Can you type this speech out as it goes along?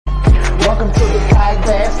Welcome to the Kayak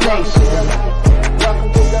Bass Nation.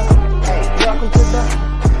 Welcome to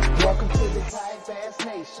the Kayak Bass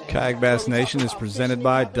Nation. Kayak Bass Nation is presented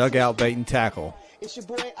by Dugout Bait and Tackle.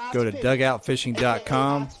 Go to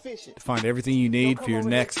dugoutfishing.com to find everything you need for your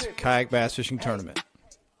next kayak bass fishing tournament.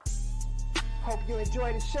 Hope you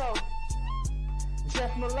enjoy the show. Jeff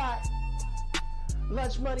Malott,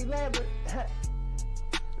 Lunch Money Lambert,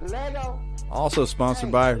 Lego. Also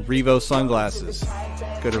sponsored by Revo Sunglasses.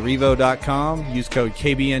 Go to revo.com, use code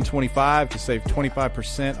KBN25 to save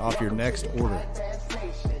 25% off your next order.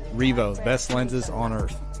 Revo, best lenses on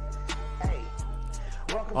earth.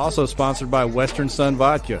 Also sponsored by Western Sun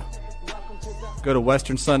Vodka. Go to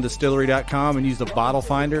westernsundistillery.com and use the bottle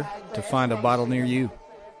finder to find a bottle near you.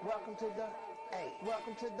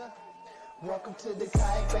 Welcome to the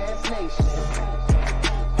Kayak Bass Nation.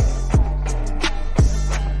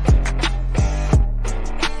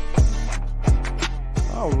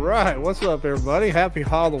 All right, what's up, everybody? Happy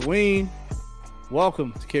Halloween.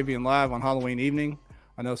 Welcome to KBN Live on Halloween evening.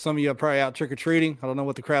 I know some of you are probably out trick-or-treating. I don't know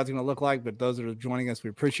what the crowd's going to look like, but those that are joining us,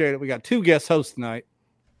 we appreciate it. We got two guest hosts tonight.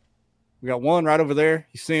 We got one right over there.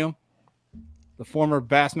 You see him? The former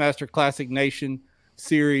Bassmaster Classic Nation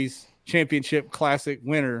Series Championship Classic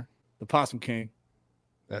winner, the Possum King.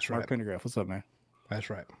 That's Mark right. Pendergraph. What's up, man?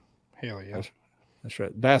 That's right. Hell yeah. That's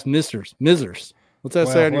right. Bass Mizzers. What's that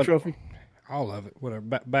say on your trophy? All of it.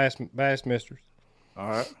 Whatever. Bass Misters.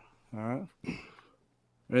 All right.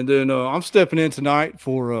 And then I'm stepping in tonight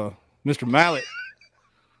for Mr. Mallet.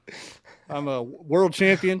 I'm a world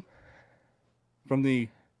champion from the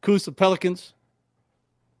Coosa Pelicans.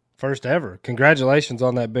 First ever. Congratulations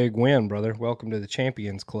on that big win, brother. Welcome to the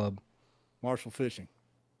Champions Club. Marshall Fishing.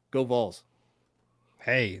 Go Vols.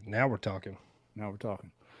 Hey, now we're talking.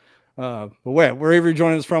 But wherever you're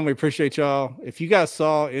joining us from, we appreciate y'all. If you guys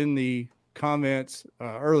saw in the comments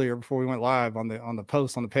earlier before we went live on the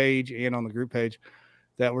post on the page and on the group page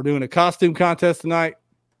that we're doing a costume contest tonight.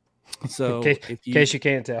 So in case you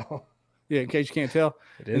can't tell. Yeah, in case you can't tell.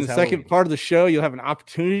 In the Halloween. second part of the show, you'll have an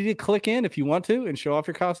opportunity to click in if you want to and show off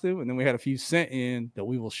your costume. And then we had a few sent in that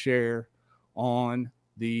we will share on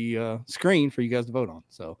the screen for you guys to vote on.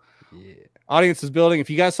 So Yeah. audience is building. If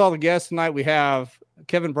you guys saw the guests tonight, we have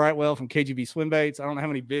Kevin Brightwell from KGB Swim Baits. I don't know how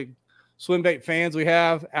many big swim bait fans we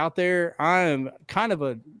have out there. I am kind of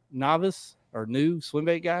a novice or new swim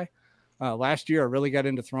bait guy. Last year, I really got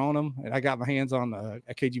into throwing them, and I got my hands on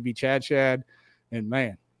a KGB Chad Shad, and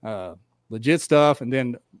man, legit stuff. And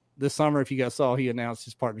then this summer, if you guys saw, he announced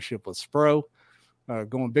his partnership with Spro,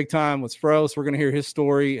 going big time with Spro. So we're going to hear his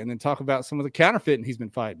story and then talk about some of the counterfeiting he's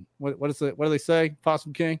been fighting. What do they say,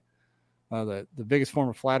 Possum King? The biggest form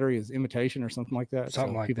of flattery is imitation or something like that.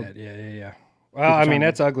 Something So like people- that. Yeah. Well, I mean,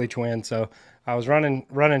 that's Ugly Twin. So I was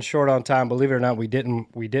running short on time. Believe it or not, we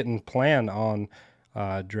didn't plan on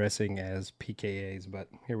dressing as PKAs, but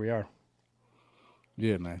here we are.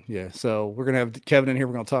 Yeah, man. Yeah. So we're going to have Kevin in here.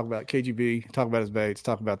 We're going to talk about KGB, talk about his baits,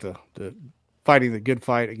 talk about the fighting the good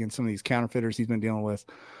fight against some of these counterfeiters he's been dealing with.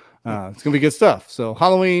 It's going to be good stuff. So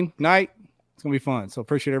Halloween night, it's going to be fun. So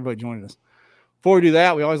appreciate everybody joining us. Before we do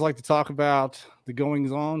that, we always like to talk about the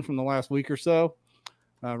goings on from the last week or so.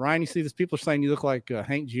 Ryan, you see this? People are saying you look like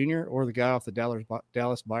Hank Jr. or the guy off the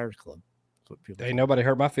Dallas Buyers Club. That's what people Ain't nobody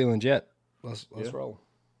hurt my feelings yet. Let's roll.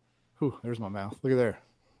 Whew, there's my mouth. Look at there.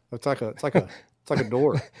 It's like a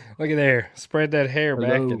door. Look at there. Spread that hair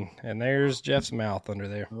Hello. back, and there's Jeff's mouth under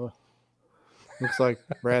there. Looks like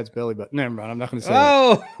Brad's belly button. Never mind. I'm not going to say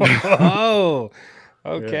that. Oh,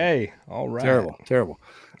 okay. Yeah. All right. Terrible.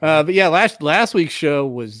 But yeah, last week's show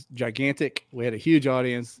was gigantic. We had a huge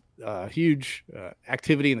audience, huge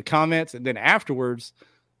activity in the comments, and then afterwards,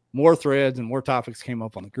 more threads and more topics came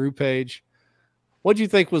up on the group page. What do you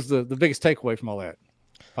think was the biggest takeaway from all that,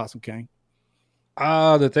 Possum King?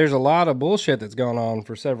 That there's a lot of bullshit that's gone on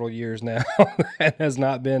for several years now that has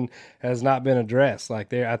not been addressed. I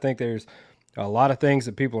think there's a lot of things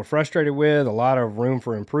that people are frustrated with, a lot of room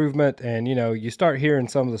for improvement. And, you start hearing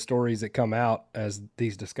some of the stories that come out as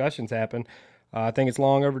these discussions happen. I think it's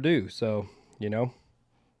long overdue. So,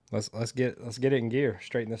 let's get it in gear,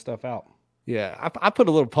 straighten this stuff out. Yeah. I put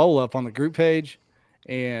a little poll up on the group page,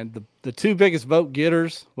 and the two biggest vote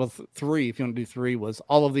getters, well, three, if you want to do three, was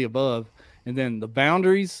all of the above. And then the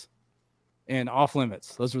boundaries and off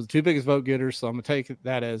limits. Those were the two biggest vote getters. So I'm going to take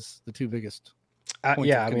that as the two biggest. I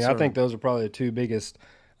think those are probably the two biggest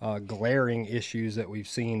glaring issues that we've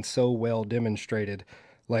seen so well demonstrated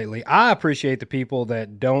lately. I appreciate the people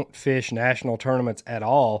that don't fish national tournaments at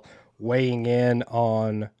all weighing in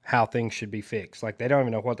on how things should be fixed. Like, they don't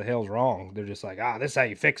even know what the hell's wrong. They're just like, this is how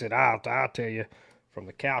you fix it. I'll tell you from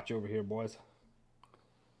the couch over here, boys.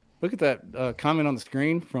 Look at that comment on the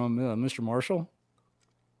screen from Mr. Marshall.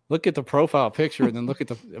 Look at the profile picture and then look at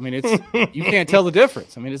the. I mean, it's you can't tell the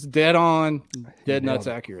difference. I mean, it's dead on, dead nuts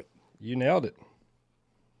accurate. You nailed it.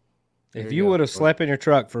 There If you you go. would have slept in your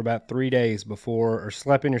truck for about 3 days before, or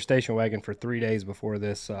slept in your station wagon for 3 days before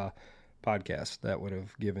this podcast, that would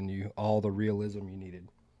have given you all the realism you needed.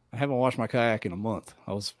 I haven't washed my kayak in a month.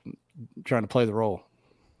 I was trying to play the role.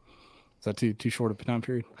 Is that too short of a time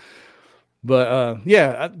period? But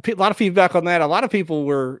yeah, a lot of feedback on that. A lot of people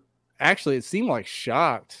were actually, it seemed like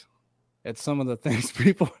shocked at some of the things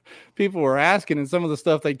people were asking and some of the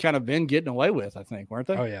stuff they'd kind of been getting away with, I think, weren't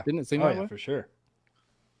they? Oh, yeah. Didn't it seem Oh, that yeah, way? for sure.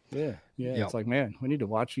 Yeah. Yep. It's like, man, we need to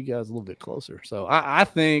watch you guys a little bit closer. So I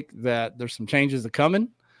think that there's some changes that coming.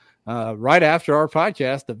 Right after our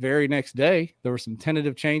podcast, the very next day, there were some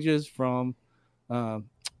tentative changes from KBF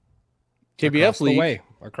Across the League. way,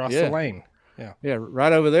 across the lane. Yeah,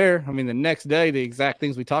 right over there. I mean, the next day, the exact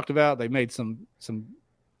things we talked about, they made some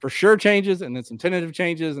for sure changes and then some tentative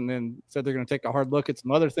changes, and then said they're going to take a hard look at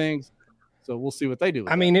some other things. So we'll see what they do.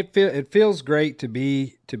 I mean, it feels great to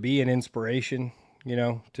be an inspiration,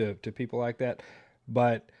 to people like that.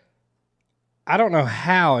 But I don't know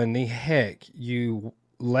how in the heck you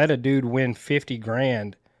let a dude win 50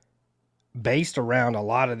 grand based around a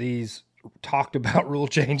lot of these talked about rule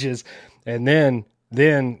changes, and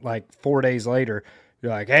then like 4 days later,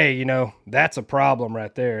 you're like, hey, that's a problem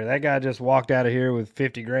right there. That guy just walked out of here with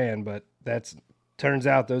 50 grand, but turns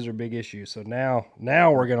out those are big issues. So now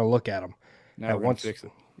we're going to look at them. now we're once gonna fix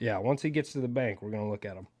it, Yeah, once he gets to the bank, we're going to look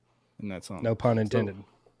at him. and that's on. No pun intended.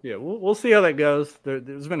 Yeah, we'll see how that goes.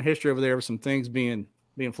 There's been a history over there of some things being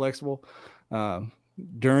flexible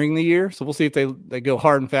during the year. So we'll see if they go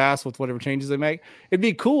hard and fast with whatever changes they make. It'd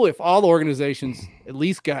be cool if all the organizations at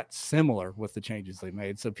least got similar with the changes they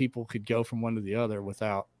made, so people could go from one to the other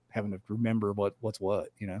without having to remember what's what.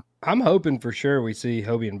 I'm hoping for sure we see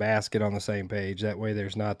Hobie and Bass get on the same page. That way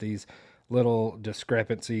there's not these little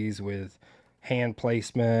discrepancies with hand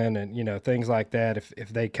placement and, things like that. If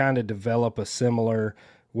they kind of develop a similar,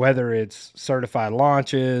 whether it's certified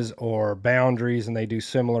launches or boundaries, and they do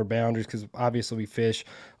similar boundaries, because obviously we fish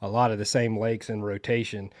a lot of the same lakes in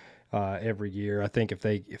rotation every year. I think if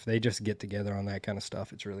they just get together on that kind of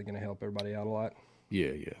stuff, it's really going to help everybody out a lot.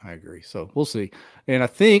 Yeah, I agree. So we'll see. And I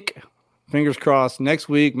think, fingers crossed, next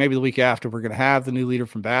week, maybe the week after, we're going to have the new leader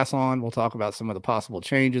from Bass on. We'll talk about some of the possible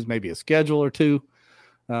changes, maybe a schedule or two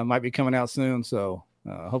might be coming out soon. So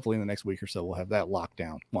hopefully in the next week or so, we'll have that locked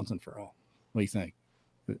down once and for all. What do you think?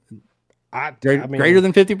 Greater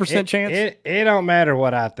than 50% chance? It don't matter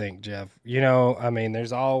what I think, Jeff.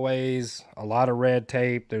 There's always a lot of red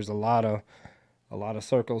tape. There's a lot of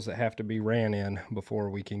circles that have to be ran in before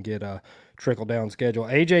we can get a trickle down schedule.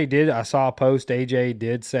 I saw a post. AJ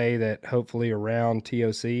did say that hopefully around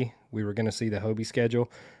TOC we were going to see the Hobie schedule.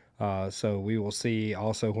 So we will see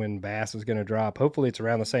also when Bass is going to drop. Hopefully it's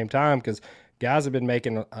around the same time, because guys have been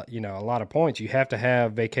making a lot of points. You have to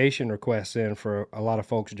have vacation requests in for a lot of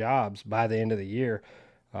folks' jobs by the end of the year.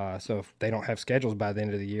 So if they don't have schedules by the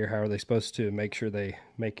end of the year, how are they supposed to make sure they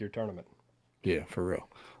make your tournament? Yeah, for real.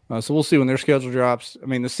 So we'll see when their schedule drops. I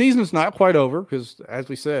mean, the season's not quite over because, as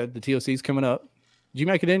we said, the TOC's coming up. Did you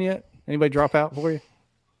make it in yet? Anybody drop out for you?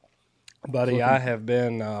 Buddy, I have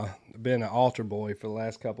been an altar boy for the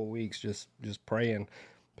last couple of weeks, just praying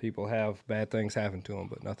people have bad things happen to them,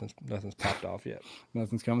 but nothing's popped off yet.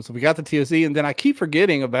 Nothing's coming. So we got the TOC, and then I keep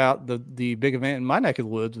forgetting about the big event in my neck of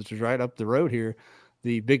the woods, which is right up the road here,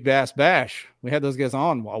 the Big Bass Bash. We had those guys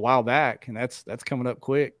on a while back, and that's coming up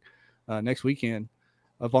quick next weekend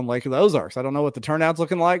up on Lake of the Ozarks. I don't know what the turnout's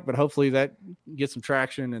looking like, but hopefully that gets some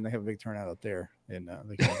traction and they have a big turnout up there. And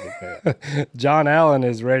they can have a big payout. John Allen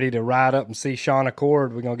is ready to ride up and see Sean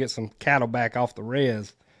Accord. We're going to get some cattle back off the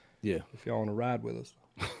res. Yeah. If y'all want to ride with us.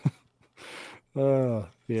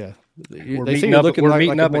 Yeah. We're meeting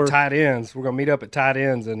up at tight ends. We're going to meet up at tight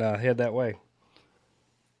ends and head that way.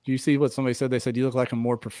 Do you see what somebody said? They said, you look like a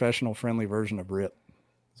more professional, friendly version of Rip.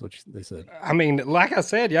 That's what they said. I mean, like I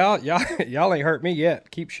said, y'all ain't hurt me yet.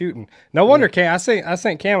 Keep shooting. No wonder, Cam. I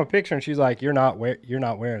sent Cam a picture, and she's like, "You're not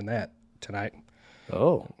wearing that tonight."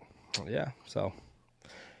 Oh, yeah. So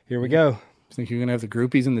here we go. Think you're gonna have the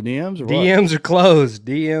groupies in the DMs? Or DMs what? are closed.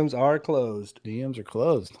 DMs are closed. DMs are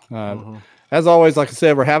closed. As always, like I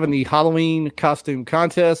said, we're having the Halloween costume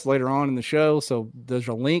contest later on in the show. So there's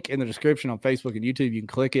a link in the description on Facebook and YouTube. You can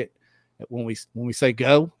click it when we say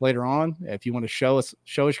go later on. If you want to show us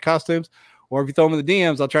your costumes, or if you throw them in the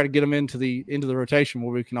DMs, I'll try to get them into the rotation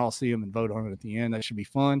where we can all see them and vote on it at the end. That should be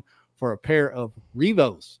fun for a pair of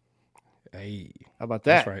Revos. Hey, how about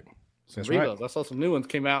that? That's right. Some That's Revos. right. I saw some new ones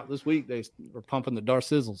came out this week. They were pumping the Dar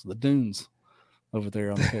Sizzles, the Dunes, over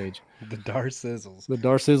there on the page. The Dar Sizzles. The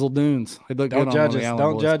Dar Sizzle Dunes. They look Don't good judge on the us. Allen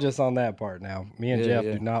Don't boys. judge us on that part now. Me and Yeah, Jeff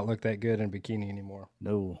yeah. do not look that good in bikini anymore.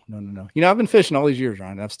 No. You know, I've been fishing all these years,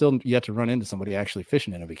 Ryan. I've still yet to run into somebody actually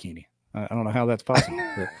fishing in a bikini. I don't know how that's possible.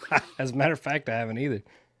 But, As a matter of fact, I haven't either.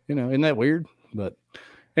 you know, isn't that weird? But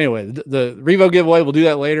anyway, the Revo giveaway, we'll do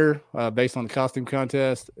that later based on the costume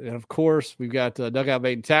contest. And of course, we've got Dugout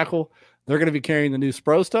Bait and Tackle. They're going to be carrying the new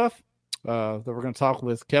Spro stuff that we're going to talk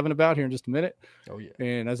with Kevin about here in just a minute. Oh yeah.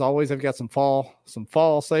 And as always, I've got some fall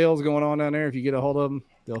sales going on down there. If you get a hold of them,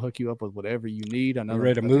 they'll hook you up with whatever you need. I know We're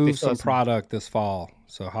ready to I think they move still some have product this fall.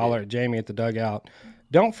 So holler at Jamie at the Dugout.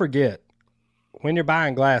 Don't forget, when you're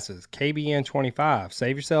buying glasses, KBN25,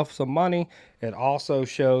 save yourself some money. It also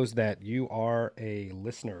shows that you are a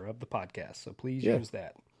listener of the podcast. So please Yeah. use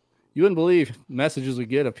that. You wouldn't believe messages we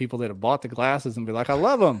get of people that have bought the glasses and be like, I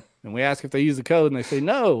love them. And we ask if they use the code and they say,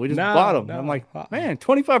 no, we just No, bought them. no. I'm like, man,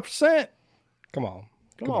 25%. Come on.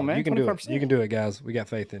 Come on, man. You can do it. 25%. You can do it, guys. We got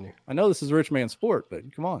faith in you. I know this is a rich man sport,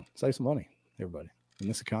 but come on, save some money, everybody, in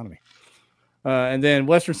this economy. And then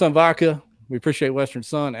Western Sun Vodka. We appreciate Western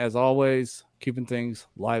Sun, as always, keeping things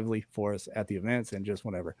lively for us at the events and just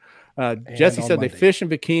whenever. Jesse on said Monday. they fish in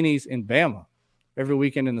bikinis in Bama every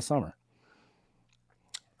weekend in the summer.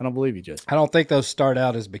 I don't believe you, Jesse. I don't think those start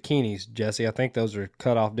out as bikinis, Jesse. I think those are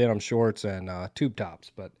cut off denim shorts and tube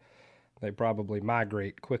tops, but they probably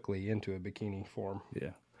migrate quickly into a bikini form. Yeah.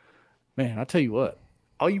 Man, I tell you what,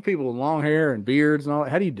 all you people with long hair and beards and all that,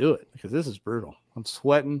 how do you do it? Because this is brutal. I'm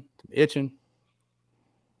sweating, I'm itching.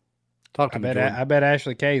 Talk to me, Jordan. I bet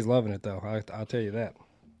Ashley Kay's loving it though. I'll tell you that.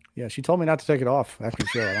 Yeah, she told me not to take it off after the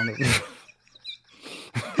show. I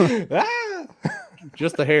don't know.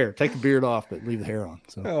 Just the hair. Take the beard off, but leave the hair on.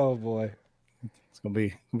 So Oh boy. it's gonna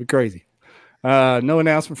be crazy. No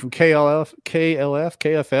announcement from KFL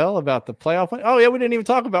about the playoff. Oh yeah, we didn't even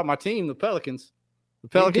talk about my team, the Pelicans. The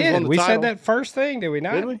Pelicans won the We title. said that first thing, did we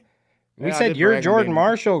not? Did we? We Yeah, I said did you're brag on Jordan being-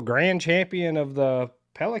 Marshall, grand champion of the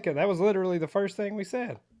Pelican. That was literally the first thing we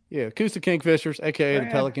said. Yeah, Acoustic Kingfishers, aka the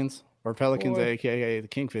Man. Pelicans, or Pelicans, Boy. aka the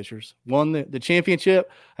Kingfishers, won the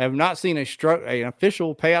championship. I have not seen an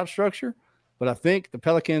official payout structure, but I think the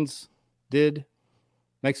Pelicans did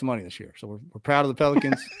make some money this year. So we're proud of the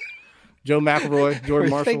Pelicans. Joe McElroy, Jordan We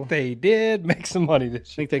Marshall. think they did make some money this I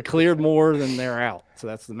year. think they cleared more than they're out. So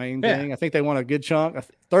that's the main Yeah. thing. I think they won a good chunk.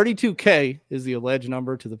 32K is the alleged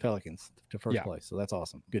number to the Pelicans to first Yeah. place. So that's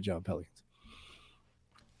awesome. Good job, Pelicans.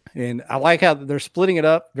 And I like how they're splitting it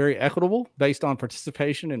up very equitable based on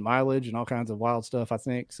participation and mileage and all kinds of wild stuff, I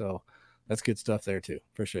think. So that's good stuff there too.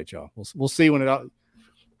 Appreciate y'all. We'll see when it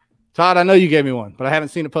Todd, I know you gave me one, but I haven't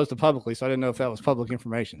seen it posted publicly, so I didn't know if that was public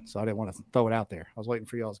information. So I didn't want to throw it out there. I was waiting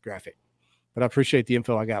for y'all's graphic. But I appreciate the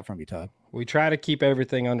info I got from you, Todd. We try to keep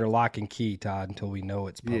everything under lock and key, Todd, until we know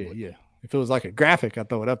it's public. Yeah. If it was like a graphic, I'd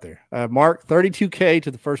throw it up there. Mark, 32K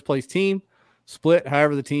to the first place team. Split,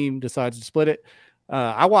 however the team decides to split it.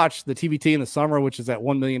 I watched the TBT in the summer, which is that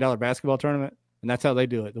 $1 million basketball tournament, and that's how they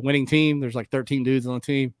do it. The winning team, there's like 13 dudes on the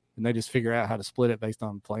team, and they just figure out how to split it based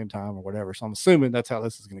on playing time or whatever. So I'm assuming that's how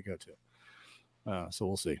this is going to go too. So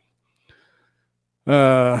we'll see.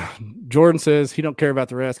 Jordan says he don't care about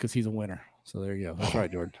the rest because he's a winner. So there you go. That's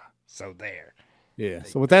right, Jordan. So there. Yeah.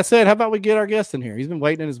 So with that said, how about we get our guest in here? He's been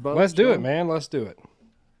waiting in his boat. Let's do it, man. Let's do it.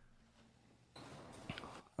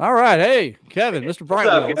 All right. Hey, Kevin, Mr.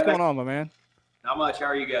 Brightwell. What's guys? going on, my man? Not much. How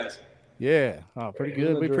are you guys? Yeah. Oh, pretty Living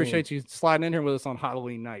good. the We dream. appreciate you sliding in here with us on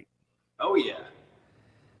Halloween night. Oh yeah,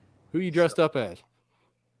 Who you dressed up as?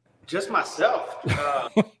 just myself.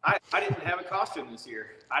 I didn't have a costume this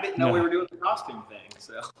year. I didn't know No. we were doing the costume thing.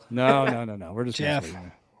 So No. We're just Jeff. messing with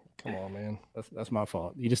you. Come on, man. That's my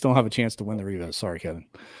fault. You just don't have a chance to win the Revos. Sorry, Kevin.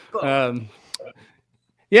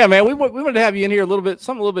 Yeah, man, we wanted to have you in here a little bit,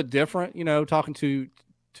 something a little bit different. You know, talking to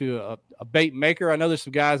a bait maker. I know there's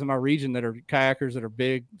some guys in my region that are kayakers that are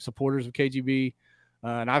big supporters of KGB.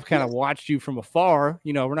 And I've kind of watched you from afar.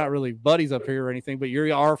 You know, we're not really buddies up here or anything, but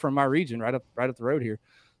you are from my region, right up the road here.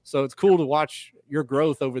 So it's cool to watch your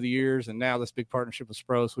growth over the years, and now this big partnership with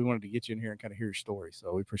Spro. So we wanted to get you in here and kind of hear your story.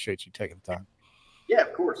 So we appreciate you taking the time. yeah,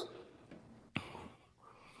 of course.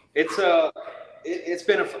 It's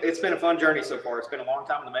been a fun journey so far. It's been a long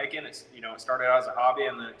time in the making. It started out as a hobby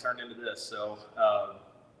and then it turned into this. So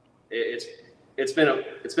it's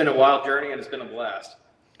been a wild journey and it's been a blast.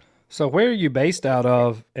 So where are you based out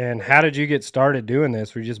of, and how did you get started doing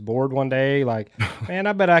this? Were you just bored one day, like, man,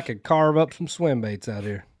 I bet I could carve up some swim baits out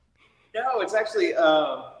here? No, it's actually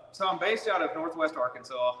so I'm based out of Northwest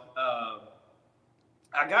Arkansas.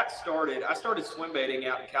 I started swim baiting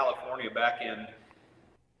out in California back in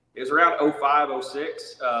It was around 05,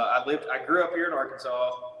 06. I grew up here in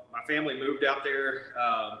Arkansas. My family moved out there,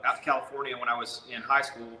 out to California when I was in high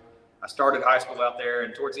school. I started high school out there,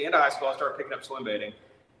 and towards the end of high school, I started picking up swim baiting.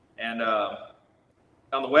 And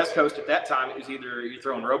on the West Coast at that time, it was either you're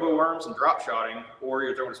throwing robo worms and drop shotting, or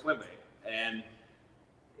you're throwing a swim bait. And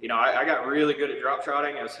you know, I got really good at drop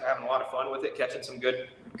shotting. I was having a lot of fun with it, catching some good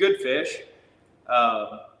fish.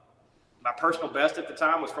 My personal best at the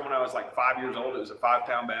time was from when I was like 5 years old. It was a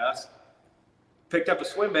 5-pound bass. Picked up a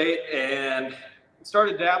swim bait and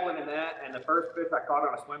started dabbling in that. And the first fish I caught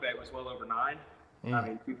on a swim bait was well over 9. I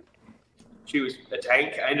mean, she was a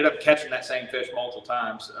tank. I ended up catching that same fish multiple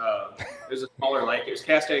times. It was a smaller lake. It was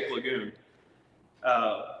Castaic Lagoon.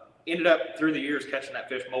 Ended up through the years catching that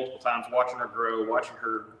fish multiple times, watching her grow, watching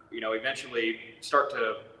her, you know, eventually start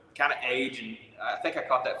to kind of age. And I think I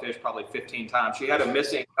caught that fish probably 15 times. She had a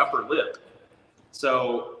missing upper lip.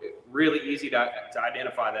 So really easy to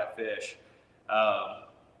identify that fish.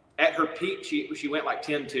 At her peak, she went like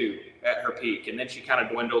 10-2 at her peak. And then she kind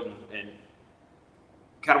of dwindled and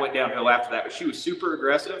kind of went downhill after that. But she was super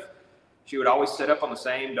aggressive. She would always sit up on the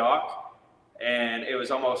same dock. And it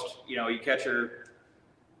was almost, you know, you catch her,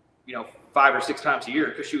 you know, 5 or 6 times a year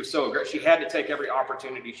because she was so aggressive. She had to take every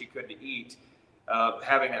opportunity she could to eat,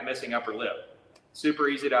 having that missing upper lip. Super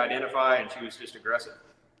easy to identify, and she was just aggressive.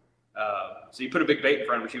 So you put a big bait in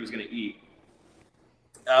front of her, she was going to eat.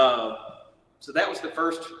 So that was the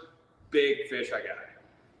first big fish I got.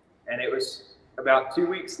 And it was about 2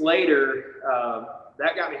 weeks later,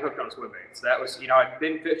 that got me hooked on swim baits. That was, you know, I'd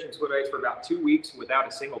been fishing swim baits for about 2 weeks without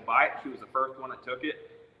a single bite. She was the first one that took it.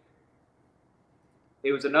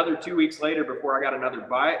 It was another 2 weeks later before I got another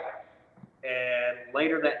bite. And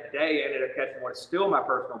later that day, I ended up catching what is still my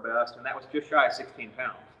personal best, and that was just shy of 16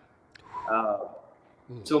 pounds.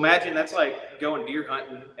 So imagine that's like going deer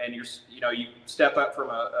hunting, and you step up from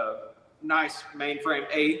a nice mainframe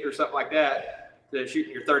 8 or something like that to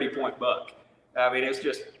shooting your 30-point buck. I mean, it's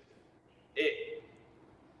just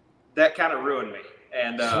that kind of ruined me.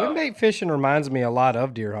 And swim bait fishing reminds me a lot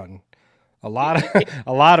of deer hunting. A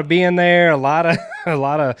lot of being there, a lot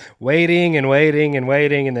of waiting, and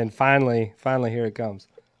then finally here it comes.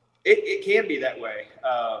 It can be that way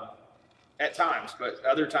at times, but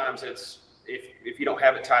other times it's if you don't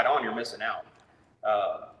have it tied on, you're missing out,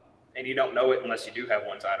 and you don't know it unless you do have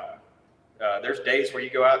one tied on. There's days where you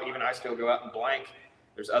go out, even I still go out and blank.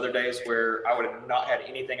 There's other days where I would have not had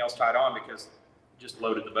anything else tied on because just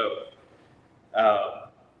loaded the boat.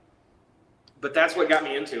 But that's what got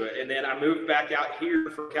me into it. And then I moved back out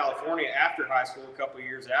here from California after high school, a couple of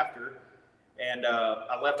years after. And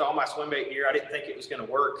I left all my swim bait gear. I didn't think it was going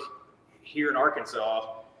to work here in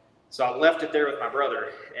Arkansas. So I left it there with my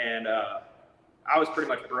brother. And I was pretty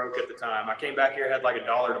much broke at the time. I came back here, had like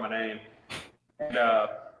 $1 to my name. And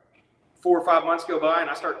 4 or 5 months go by, and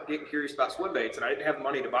I started getting curious about swim baits. And I didn't have the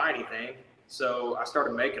money to buy anything. So I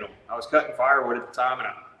started making them. I was cutting firewood at the time, and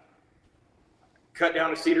I cut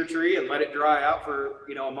down a cedar tree and let it dry out for,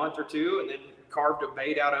 you know, a month or two, and then carved a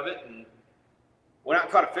bait out of it and went out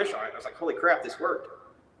and caught a fish on it. I was like, holy crap, this worked.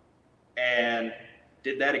 And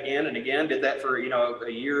did that again and again, did that for, you know,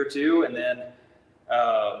 a year or two, and then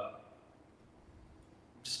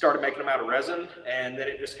just started making them out of resin, and then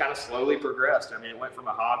it just kind of slowly progressed. I mean, it went from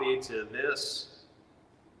a hobby to this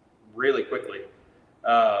really quickly.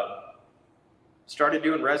 Started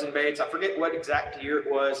doing resin baits. I forget what exact year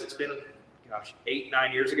it was. It's been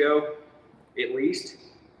 8-9 years ago, at least,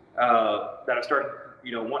 that I started,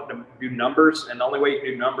 you know, wanting to do numbers. And the only way you can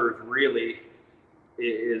do numbers really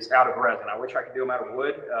is out of resin. I wish I could do them out of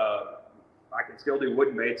wood. I can still do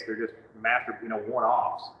wooden baits. They're just master, you know,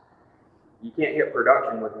 one-offs. You can't hit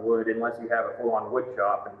production with wood unless you have a full-on wood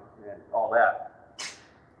shop and all that.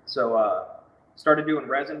 So started doing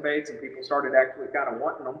resin baits, and people started actually kind of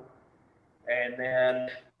wanting them. And then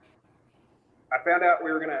I found out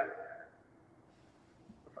we were going to,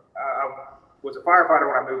 I was a firefighter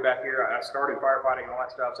when I moved back here. I started firefighting and all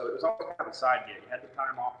that stuff, so it was always kind of a side gig. You had the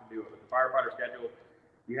time off to do it. With the firefighter schedule,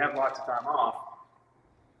 you have lots of time off.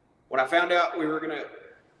 When I found out we were going to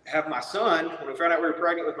have my son, when we found out we were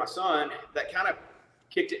pregnant with my son, that kind of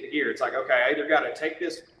kicked it into gear. It's like, okay, I either got to take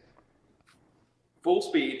this full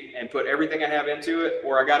speed and put everything I have into it,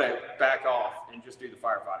 or I got to back off and just do the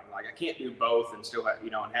firefighting. Like, I can't do both and still have,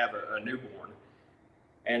 you know, and have a newborn.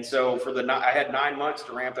 And so I had 9 months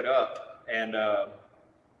to ramp it up. And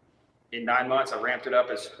in 9 months, I ramped it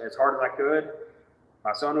up as hard as I could.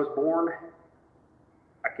 My son was born.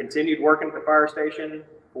 I continued working at the fire station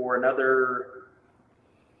for another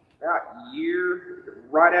year,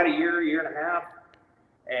 right at a year and a half.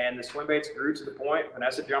 And the swim baits grew to the point.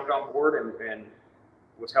 Vanessa jumped on board and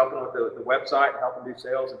was helping with the website, helping do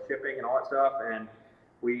sales and shipping and all that stuff. And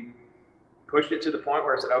we pushed it to the point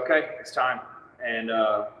where I said, okay, it's time. And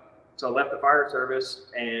so I left the fire service,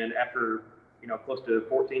 and after, close to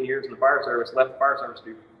 14 years in the fire service, left the fire service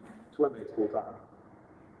to do swim baits full time.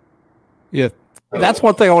 Yeah. That's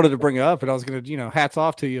one thing I wanted to bring up, and I was going to, hats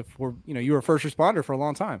off to you for, you were a first responder for a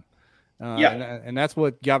long time. And that's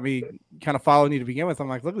what got me kind of following you to begin with. I'm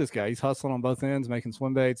like, look at this guy. He's hustling on both ends, making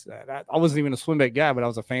swim baits. I wasn't even a swim bait guy, but I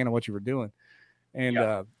was a fan of what you were doing. And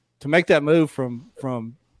to make that move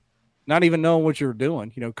from not even knowing what you were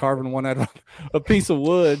doing, carving one out of a piece of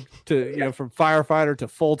wood to, from firefighter to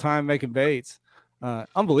full-time making baits.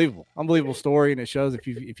 Unbelievable story. And it shows if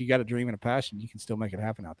you got a dream and a passion, you can still make it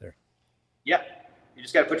happen out there. Yeah. You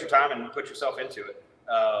just got to put your time and put yourself into it.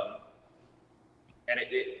 And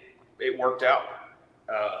it worked out.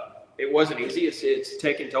 It wasn't easy. It's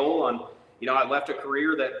taken toll on, I left a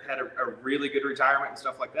career that had a really good retirement and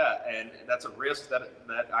stuff like that. And that's a risk that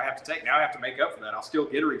I have to take. Now I have to make up for that. I'll still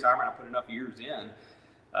get a retirement. I put enough years in.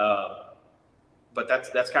 But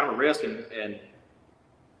that's kind of a risk. And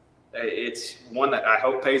it's one that I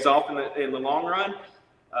hope pays off in the long run.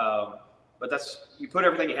 But you put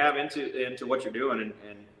everything you have into what you're doing,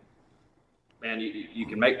 and man, you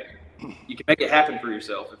can make it happen for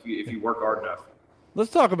yourself if you work hard enough. Let's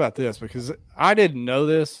talk about this, because I didn't know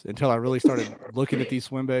this until I really started looking at these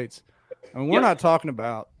swim baits. I mean, we're not talking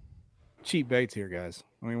about cheap baits here, guys.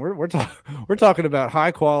 I mean, we're talking about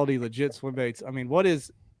high quality, legit swim baits. I mean, what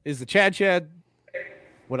is the Chad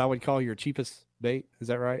what I would call your cheapest bait? Is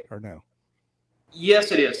that right or no?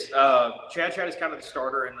 Yes, it is. Chad is kind of the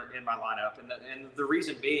starter in my lineup, and the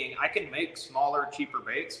reason being, I can make smaller, cheaper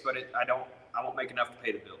baits, but I won't make enough to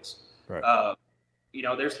pay the bills. Right.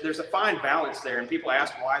 There's a fine balance there, and people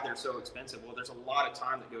ask why they're so expensive. Well, there's a lot of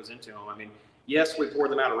time that goes into them. I mean, yes, we pour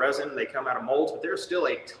them out of resin, they come out of molds, but there's still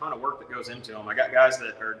a ton of work that goes into them. I got guys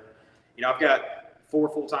that are, I've got 4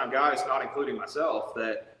 full-time guys, not including myself,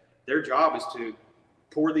 that their job is to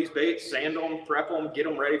pour these baits, sand them, prep them, get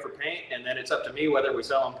them ready for paint, and then it's up to me whether we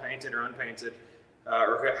sell them painted or unpainted,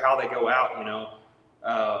 or how they go out.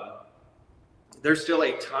 There's still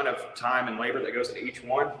a ton of time and labor that goes into each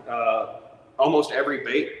one. Almost every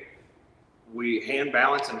bait we hand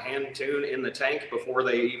balance and hand tune in the tank before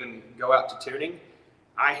they even go out to tuning.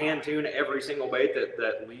 I hand tune every single bait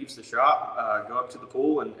that leaves the shop, go up to the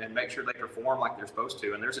pool and make sure they perform like they're supposed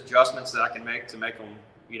to. And there's adjustments that I can make to make them,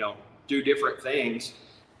 do different things.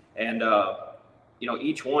 And,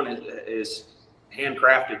 each one is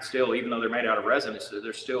handcrafted still, even though they're made out of resin,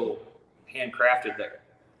 they're still handcrafted there.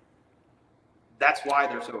 That's why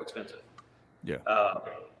they're so expensive. Yeah.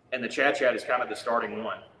 And the Chad is kind of the starting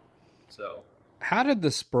one. So how did the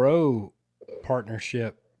Spro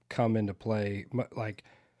partnership come into play?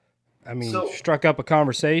 Struck up a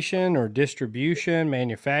conversation or distribution,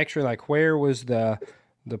 manufacturing? Like, where was the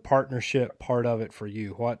partnership part of it for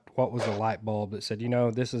you? What was the light bulb that said,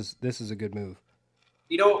 this is a good move?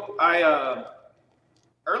 I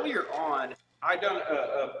earlier on, I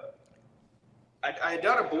had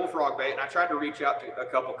done a bullfrog bait, and I tried to reach out to a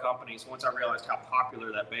couple companies once I realized how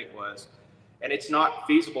popular that bait was. And it's not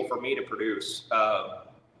feasible for me to produce.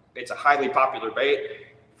 It's a highly popular bait.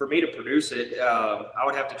 For me to produce it, I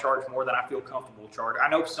would have to charge more than I feel comfortable charging. I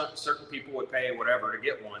know certain people would pay whatever to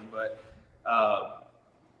get one, but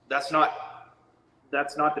that's not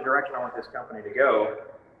the direction I want this company to go.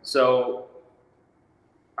 So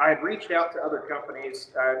I had reached out to other companies.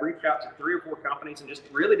 I had reached out to 3 or 4 companies and just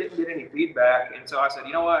really didn't get any feedback. And so I said,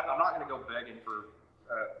 you know what? I'm not going to go begging for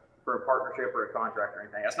a partnership or a contract or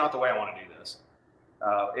anything. That's not the way I want to do this.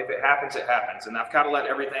 If it happens, it happens. And I've kind of let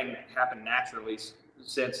everything happen naturally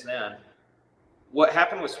since then. What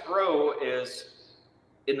happened with Spro is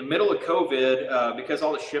in the middle of COVID, because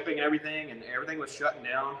all the shipping and everything was shutting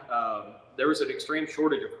down, there was an extreme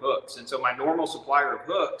shortage of hooks. And so my normal supplier of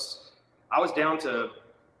hooks, I was down to,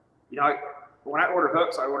 when I order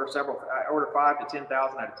hooks, I order 5,000 to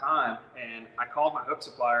 10,000 at a time. And I called my hook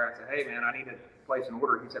supplier. I said, hey man, I need to place an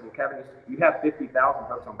order. He said, well, Kevin, you have 50,000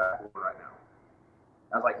 hooks on back order right now.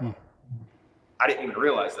 I was like, I didn't even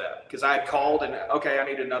realize that, because I had called and, okay, I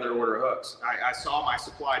need another order of hooks. I saw my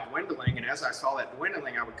supply dwindling, and as I saw that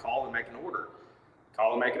dwindling, I would call and make an order.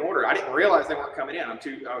 I didn't realize they weren't coming in. I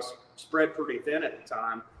was spread pretty thin at the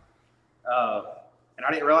time. And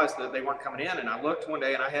I didn't realize that they weren't coming in. And I looked one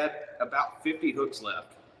day and I had about 50 hooks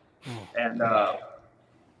left. And I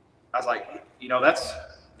was like,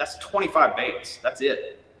 that's 25 baits. That's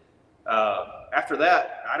it. After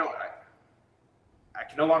that, I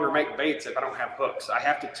can no longer make baits if I don't have hooks. I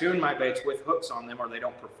have to tune my baits with hooks on them or they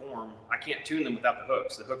don't perform. I can't tune them without the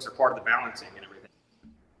hooks. The hooks are part of the balancing and everything.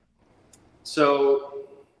 So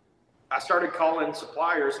I started calling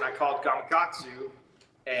suppliers, and I called Gamakatsu,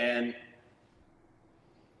 and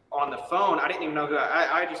on the phone, I didn't even know who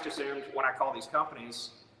I just assumed when I call these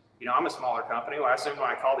companies, you know, I'm a smaller company. Well, I assume when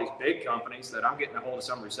I call these big companies that I'm getting a hold of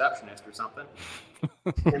some receptionist or something.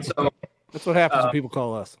 And so That's what happens when people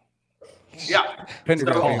call us. yeah.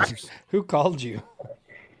 Pendergraft So- answers. Who called you?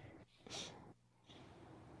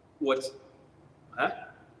 What's, huh?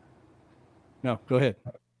 No, go ahead.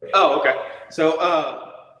 Oh, okay. So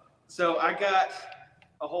I got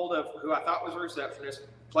a hold of who I thought was a receptionist,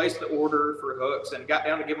 placed the order for hooks, and got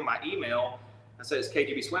down to give him my email. I said, it's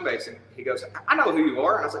KGB Swim Baits. And he goes, I know who you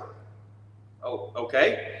are. And I was like, oh,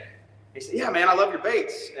 okay. He said, yeah, man, I love your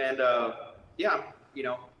baits. And yeah,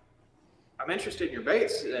 I'm interested in your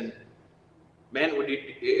baits. And man,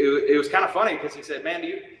 it was kind of funny because he said, man, do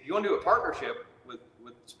you want to do a partnership with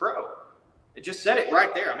Spro? It just said it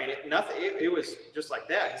right there. I mean, it was just like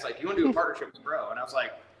that. He's like, you want to do a partnership with Spro? And I was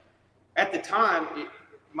like, at the time,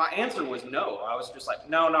 my answer was no. I was just like,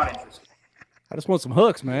 no, not interested. I just want some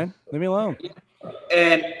hooks, man. Leave me alone.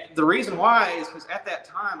 And the reason why is because at that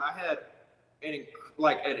time I had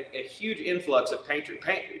a huge influx of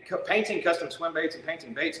painting custom swim baits, and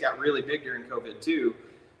painting baits got really big during COVID too.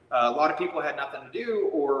 A lot of people had nothing to do,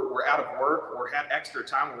 or were out of work, or had extra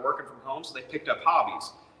time, were working from home, so they picked up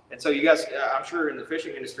hobbies. And so you guys, I'm sure in the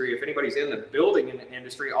fishing industry, if anybody's in the building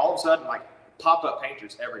industry, all of a sudden like pop-up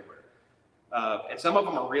painters everywhere. And some of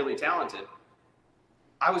them are really talented.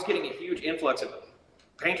 I was getting a huge influx of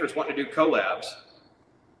painters wanting to do collabs.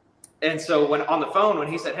 And so when on the phone, when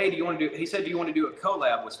he said, hey, do you want to do a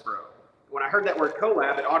collab with Spro? When I heard that word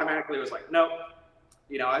collab, it automatically was like, no.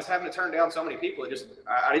 I was having to turn down so many people.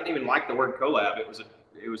 I didn't even like the word collab.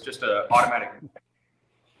 It was just a automatic.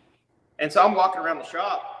 And so I'm walking around the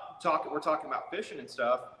shop, we're talking about fishing and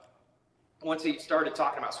stuff. Once he started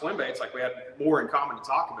talking about swim baits, like we had more in common to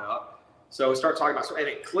talk about. So we started talking about, and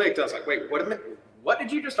it clicked. I was like, wait, what a minute. What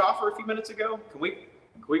did you just offer a few minutes ago? Can we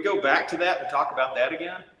go back to that and talk about that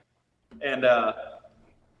again? And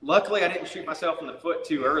luckily, I didn't shoot myself in the foot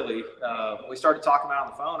too early. We started talking about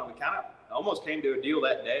it on the phone, and we kind of almost came to a deal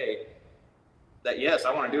that day that, yes,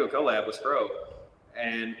 I want to do a collab with Spro.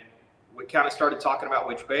 And we kind of started talking about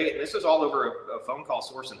which bait. And this was all over a phone call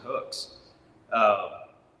sourcing hooks.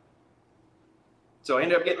 So I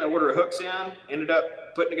ended up getting an order of hooks in, ended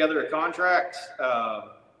up putting together a contract.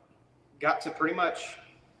 Got to pretty much,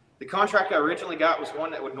 the contract I originally got was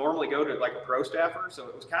one that would normally go to like a pro staffer. So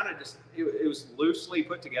it was kind of just, it was loosely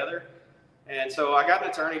put together. And so I got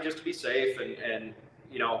an attorney just to be safe. And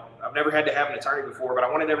I've never had to have an attorney before, but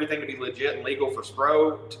I wanted everything to be legit and legal for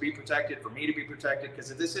Spro to be protected, for me to be protected.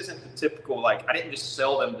 Because this isn't the typical, like, I didn't just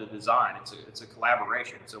sell them the design. It's a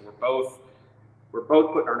collaboration. So we're both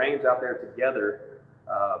putting our names out there together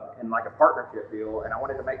in like a partnership deal. And I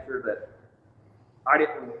wanted to make sure that I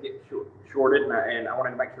didn't get shorted, and I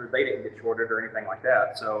wanted to make sure they didn't get shorted or anything like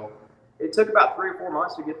that. So it took about 3 or 4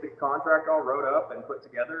 months to get the contract all wrote up and put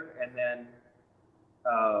together. And then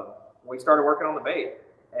we started working on the bait,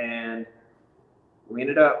 and we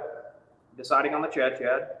ended up deciding on the Chad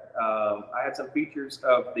Chad. I had some features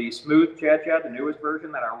of the smooth Chad Chad, the newest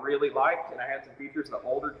version, that I really liked, and I had some features of the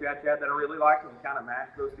older Chad Chad that I really liked, and we kind of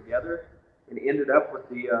mashed those together and ended up with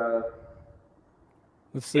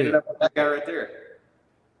Let's see. ended up with that guy right there.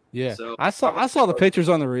 Yeah, So- I saw the pictures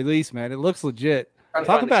on the release, man. It looks legit. Trying to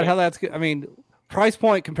Talk find the about shape. how that's good. I mean, price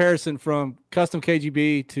point comparison from custom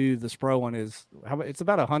KGB to the Spro one is it's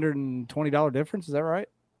about $120 difference. Is that right?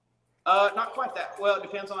 Not quite that. Well, it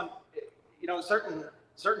depends on,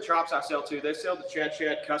 certain shops I sell to, they sell the Chad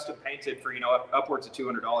Chad custom painted for, upwards of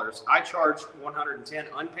 $200. I charge $110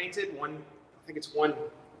 unpainted. I think it's $145,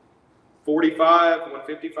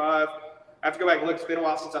 $155. I have to go back and look. It's been a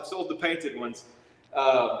while since I've sold the painted ones.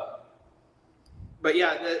 But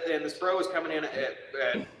yeah, and the Spro is coming in at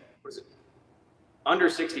what is it? Under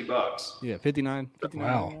 $60. Yeah, 59.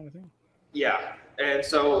 Wow. I think. Yeah, and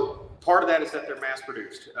so part of that is that they're mass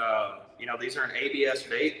produced. These are an ABS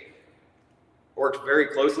bait. Worked very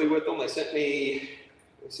closely with them. They sent me,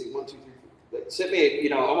 let's see, 1, 2, 3. They sent me,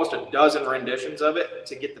 almost a dozen renditions of it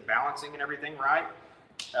to get the balancing and everything right,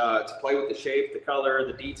 to play with the shape, the color,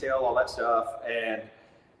 the detail, all that stuff. And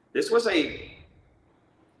this was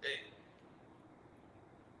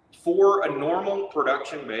for a normal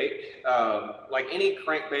production bait, like any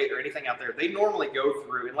crankbait or anything out there, they normally go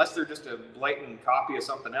through, unless they're just a blatant copy of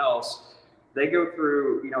something else, they go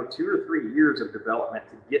through, 2 or 3 years of development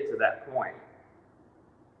to get to that point.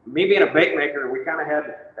 Me being a bait maker, we kind of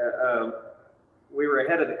had, we were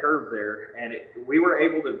ahead of the curve there, and we were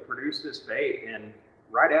able to produce this bait in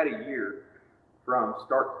right at a year from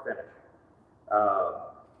start to finish.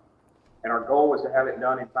 And our goal was to have it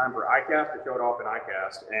done in time for ICAST, to show it off in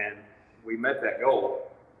ICAST, and we met that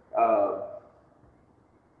goal.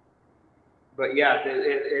 But yeah,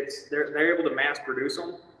 they're able to mass produce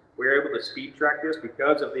them. We're able to speed track this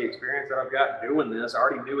because of the experience that I've got doing this. I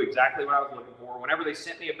already knew exactly what I was looking for. Whenever they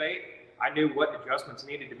sent me a bait, I knew what adjustments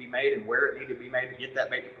needed to be made and where it needed to be made to get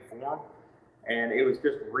that bait to perform. And it was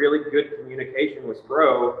just really good communication with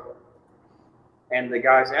Spro and the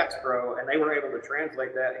guys at Spro, and they were able to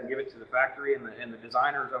translate that and give it to the factory and the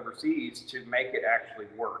designers overseas to make it actually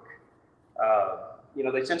work.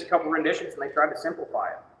 They sent a couple renditions and they tried to simplify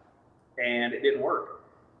it, and it didn't work.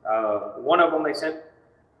 One of them, they sent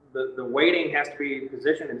the weighting has to be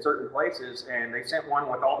positioned in certain places, and they sent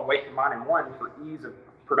one with all the weight combined in one for ease of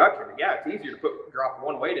production. Yeah, it's easier to drop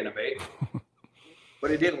one weight in a bait,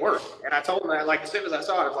 but it didn't work. And I told them that, like, as soon as I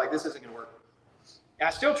saw it, I was like, this isn't going to work. And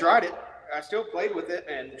I still tried it. I still played with it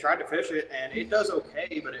and tried to fish it, and it does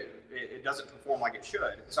okay, but it doesn't perform like it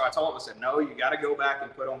should. So I told them, I said, no, you got to go back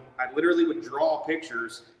and put them. I literally would draw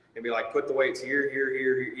pictures and be like, put the weights here,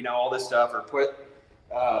 all this stuff, or put,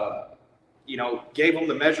 gave them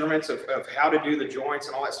the measurements of how to do the joints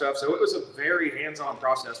and all that stuff. So it was a very hands-on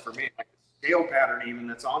process for me. Like the scale pattern even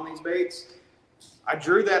that's on these baits, I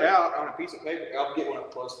drew that out on a piece of paper. I'll get one up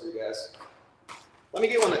close for you guys. Let me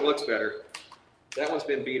get one that looks better. That one's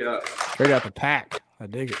been beat up. Straight out the pack. I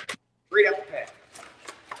dig it. Straight out the pack.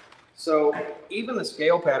 So even the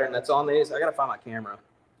scale pattern that's on these, I got to find my camera.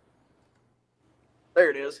 There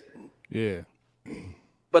it is. Yeah.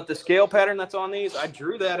 But the scale pattern that's on these, I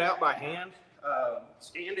drew that out by hand,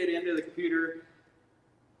 scanned it into the computer,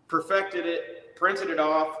 perfected it, printed it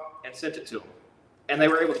off, and sent it to them. And they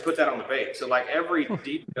were able to put that on the bait. So like every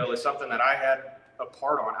detail is something that I had a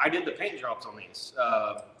part on. I did the paint jobs on these.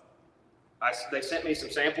 They sent me some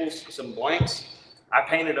samples, some blanks. I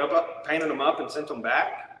painted them up and sent them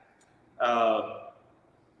back.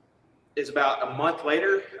 It's about a month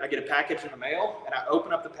later, I get a package in the mail, and I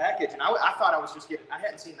open up the package, and I thought I was just getting, I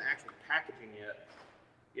hadn't seen the actual packaging yet.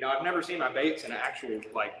 I've never seen my baits in an actual,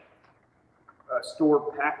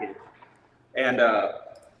 store package. And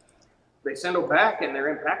they send them back, and they're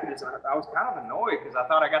in packages, and I was kind of annoyed because I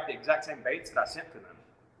thought I got the exact same baits that I sent to them.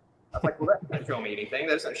 I was like, well, that doesn't show me anything.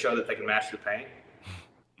 That doesn't show that they can match the paint.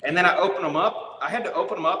 And then I open them up. I had to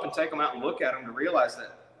open them up and take them out and look at them to realize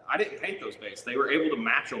that I didn't paint those baits. They were able to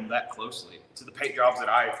match them that closely to the paint jobs that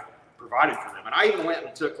I provided for them. And I even went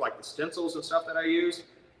and took like the stencils and stuff that I used,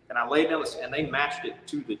 and I laid down and they matched it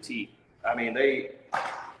to the T. I mean, they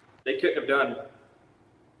couldn't have done.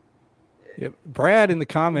 Yep. Brad in the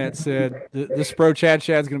comments said this Spro Chad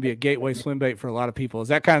Shad is going to be a gateway swim bait for a lot of people. Is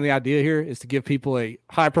that kind of the idea here? Is to give people a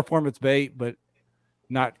high performance bait, but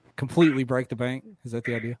not completely break the bank? Is that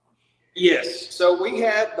the idea? Yes. So we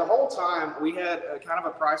had the whole time we had a kind of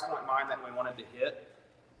a price point in mind that we wanted to hit,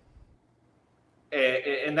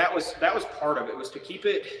 and that was part of it. Was to keep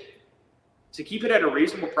it at a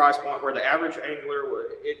reasonable price point where the average angler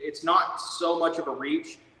it's not so much of a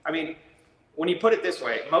reach. I mean, when you put it this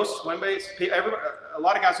way, most swim baits, a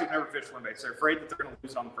lot of guys who've never fished swim baits, they're afraid that they're going to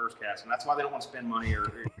lose it on the first cast, and that's why they don't want to spend money, or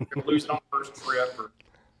they're going to lose it on the first trip, or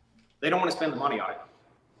they don't want to spend the money on it.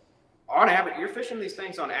 On average, you're fishing these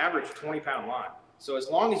things on average 20-pound line. So as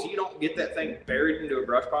long as you don't get that thing buried into a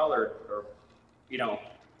brush pile or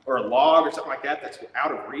a log or something like that that's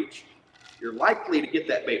out of reach, you're likely to get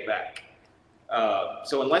that bait back.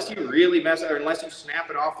 So unless you really mess up, or unless you snap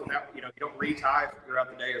it off without, you don't retie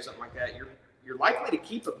throughout the day or something like that, you're likely to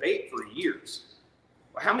keep a bait for years.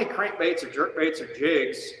 Well, how many crankbaits or jerkbaits or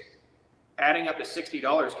jigs adding up to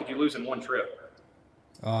 $60 could you lose in one trip?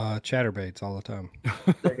 Chatterbaits all the time.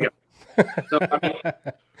 There you go. So, I mean,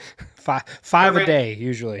 five a day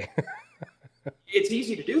usually. It's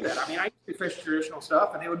easy to do that. I mean, I used to fish traditional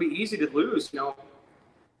stuff, and it would be easy to lose.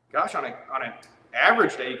 Gosh, on an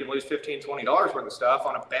average day, you can lose $15, $20 worth of stuff.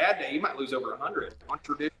 On a bad day, you might lose over $100 on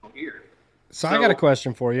traditional gear. So I got a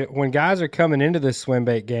question for you. When guys are coming into this swim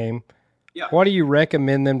bait game, yeah, what do you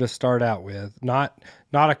recommend them to start out with? Not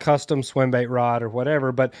a custom swim bait rod or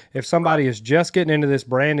whatever, but if somebody is just getting into this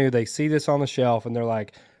brand new, they see this on the shelf and they're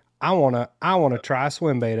like, I wanna try a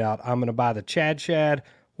swim bait out. I'm gonna buy the Chad Shad.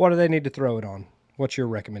 What do they need to throw it on? What's your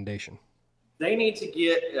recommendation? They need to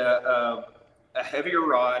get a heavier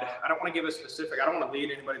rod. I don't want to give a specific. I don't want to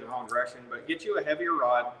lead anybody in the wrong direction, but get you a heavier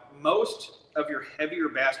rod. Most of your heavier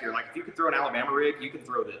bass gear, like if you can throw an Alabama rig, you can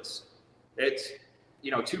throw this. It's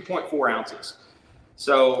 2.4 ounces.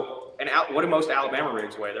 So, and what do most Alabama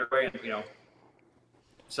rigs weigh? They're weighing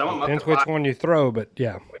some of them. Depends which one you throw, but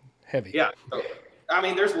yeah, heavy. Yeah. So, I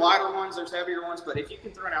mean, there's lighter ones, there's heavier ones, but if you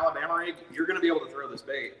can throw an Alabama rig, you're going to be able to throw this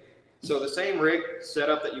bait. So the same rig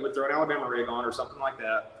setup that you would throw an Alabama rig on or something like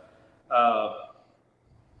that.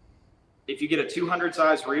 If you get a 200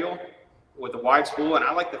 size reel with a wide spool, and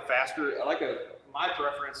I like the faster, my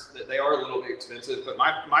preference, that they are a little bit expensive, but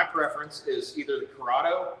my preference is either the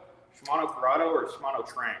Shimano Corrado or Shimano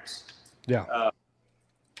Tranx. Yeah.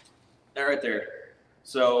 They're right there.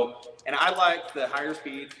 So, and I like the higher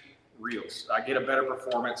speed reels. I get a better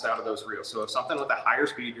performance out of those reels. So if something with a higher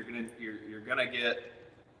speed, you're gonna get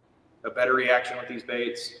a better reaction with these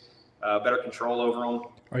baits, better control over them.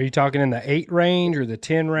 Are you talking in the 8 range or the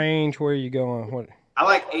 10 range? Where are you going? What? I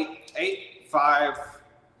like 8.5.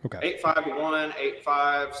 Okay. 8.5 to 1,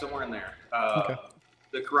 8.5, somewhere in there. Okay.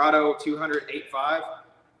 The Corrado 200 8.5.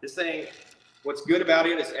 This thing, what's good about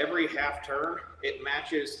it is every half turn, it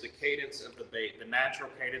matches the cadence of the bait, the natural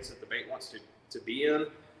cadence that the bait wants to be in.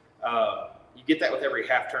 You get that with every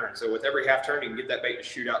half turn. So with every half turn, you can get that bait to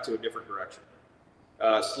shoot out to a different direction.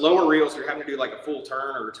 Slower reels, you're having to do like a full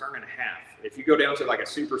turn or a turn and a half. If you go down to like a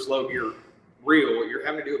super slow gear reel, you're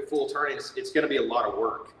having to do a full turn. It's going to be a lot of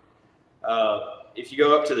work. If you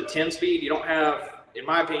go up to the 10 speed, you don't have, in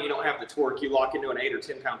my opinion, you don't have the torque. You lock into an 8 or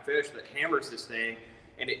 10 pound fish that hammers this thing,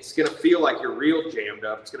 and it's going to feel like your reel jammed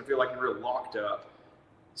up. It's going to feel like your reel locked up.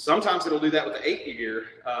 Sometimes it'll do that with the 8 gear,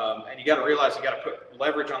 and you got to realize you got to put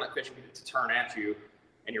leverage on that fish and get it to turn at you,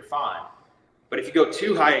 and you're fine. But if you go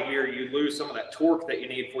too high a gear, you lose some of that torque that you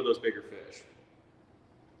need for those bigger fish.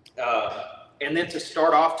 And then to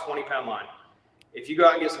start off, 20-pound line. If you go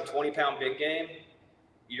out and get some 20-pound big game,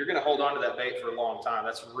 you're going to hold on to that bait for a long time.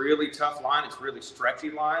 That's really tough line. It's really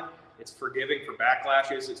stretchy line. It's forgiving for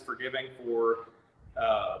backlashes. It's forgiving for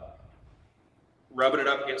rubbing it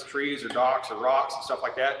up against trees or docks or rocks and stuff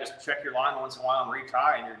like that. Just check your line once in a while and retie,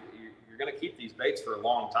 and you're going to keep these baits for a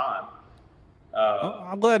long time.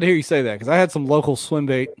 I'm glad to hear you say that, because I had some local swim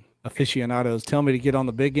bait aficionados tell me to get on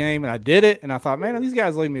the big game, and I did it, and I thought, man, these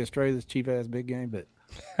guys lead me astray, this cheap ass big game. But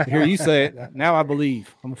to hear you say it, now I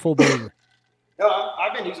believe. I'm a full believer. No,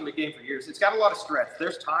 I've been using big game for years. It's got a lot of stretch.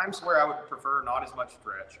 There's times where I would prefer not as much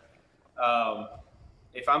stretch.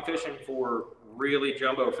 If I'm fishing for really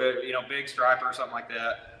jumbo fish, big striper or something like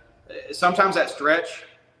that, sometimes that stretch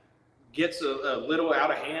gets a little out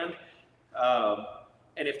of hand.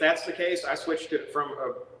 And if that's the case, I switched it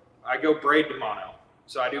I go braid to mono.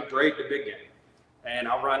 So I do braid to big game, and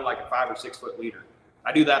I'll run like a 5 or 6 foot leader.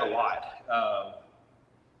 I do that a lot.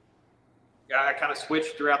 I kind of switch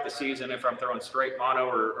throughout the season if I'm throwing straight mono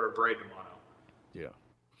or braid to mono. Yeah.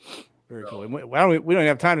 Very cool. And we don't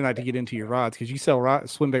have time tonight to get into your rods, because you sell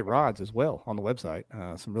swim bait rods as well on the website.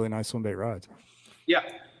 Some really nice swim bait rods. Yeah.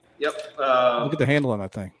 Yep. Look at the handle on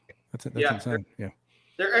that thing. That's yeah, insane. Yeah.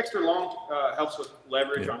 They're extra long, helps with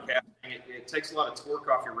leverage on casting. It takes a lot of torque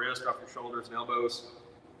off your wrist, off your shoulders and elbows.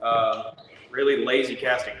 Really lazy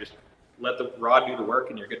casting. Just let the rod do the work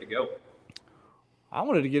and you're good to go. I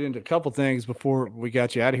wanted to get into a couple things before we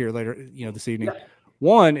got you out of here later, this evening. Yeah.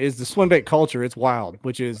 One is the swim bait culture. It's wild,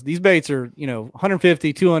 which is these baits are, $150,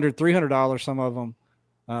 $200, $300, some of them.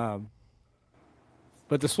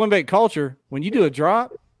 But the swim bait culture, when you do a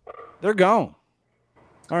drop, they're gone,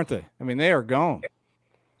 aren't they? I mean, they are gone.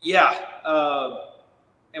 Yeah.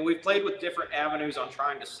 And we've played with different avenues on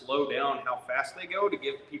trying to slow down how fast they go to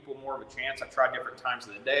give people more of a chance. I've tried different times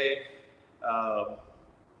of the day. I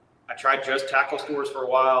tried just tackle stores for a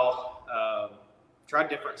while, tried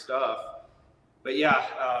different stuff. But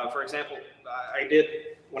yeah, for example, I did,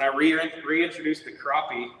 when I reintroduced the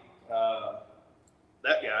crappie,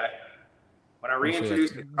 that guy, when I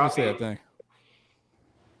reintroduced the crappie. That thing.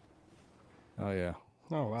 Oh, yeah.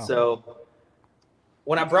 Oh, wow. So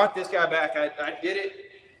when I brought this guy back, I did it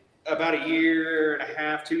about a year and a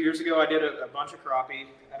half, 2 years ago. I did a bunch of crappie,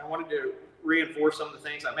 and I wanted to reinforce some of the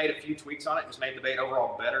things. I made a few tweaks on it, just made the bait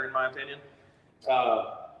overall better, in my opinion.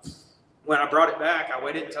 When I brought it back, I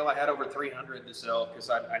waited until I had over 300 to sell,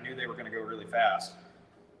 because I knew they were going to go really fast.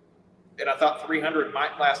 And I thought 300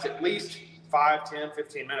 might last at least 5, 10,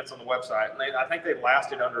 15 minutes on the website. And I think they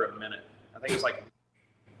lasted under a minute. I think it was like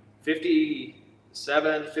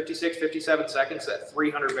 56, 57 seconds at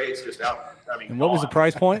 300 baits just out. And what was the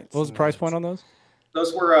price point? What was the price point on those?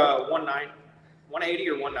 Those were 180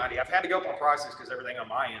 or 190. I've had to go up on prices because everything on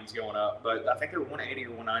my end's going up, but I think they were 180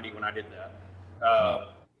 or 190 when I did that.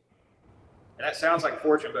 And that sounds like a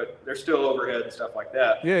fortune, but there's still overhead and stuff like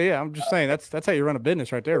that. Yeah. I'm just saying that's how you run a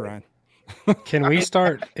business right there, Ryan. Can we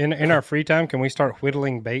start in our free time? Can we start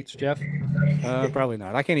whittling baits, Jeff? Probably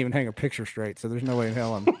not. I can't even hang a picture straight, so there's no way in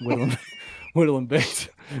hell I'm whittling baits.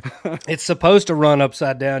 It's supposed to run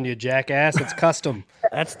upside down, you jackass. It's custom.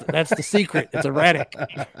 That's the secret. It's erratic.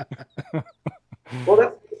 Well,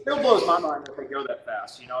 that's still blows my mind that they go that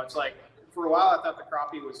fast. You know, it's like for a while I thought the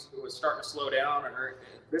crappie was starting to slow down, or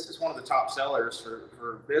this is one of the top sellers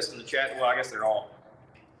for this and the chat. Well, I guess they're all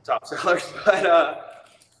top sellers, but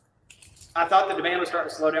I thought the demand was starting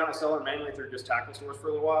to slow down and selling mainly through just tackle stores for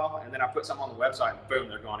a little while, and then I put some on the website and boom,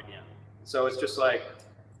 they're gone again. So it's just like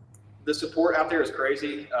the support out there is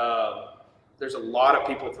crazy. There's a lot of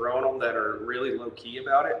people throwing them that are really low key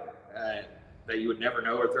about it, that you would never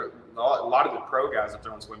know. Or a lot of the pro guys are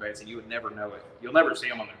throwing swim baits, and you would never know it. You'll never see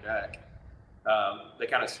them on their deck. They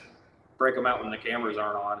kind of break them out when the cameras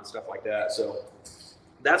aren't on and stuff like that. So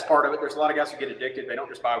that's part of it. There's a lot of guys who get addicted. They don't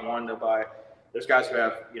just buy one; they'll buy. There's guys who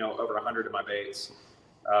have over 100 of my baits,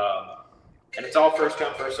 and it's all first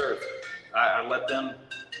come first serve. I let them.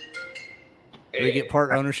 Do they get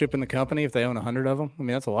part ownership in the company if they own 100 of them? I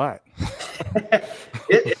mean, that's a lot.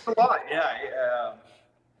 It's a lot, yeah.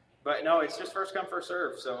 But no, it's just first come first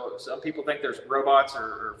serve. So some people think there's robots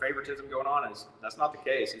or favoritism going on. That's not the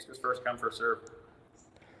case. It's just first come first serve.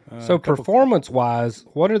 So performance wise,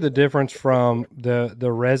 what are the difference from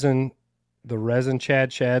the resin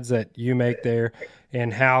chads that you make there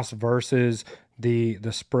in house versus the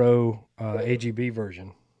Spro AGB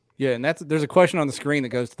version? Yeah, and there's a question on the screen that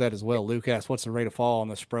goes to that as well. Luke asked, what's the rate of fall on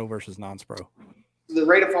the Spro versus non-Spro? The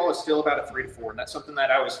rate of fall is still about a 3 to 4, and that's something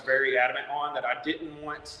that I was very adamant on, that I didn't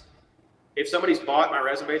want. If somebody's bought my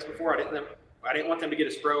resin baits before, I didn't want them to get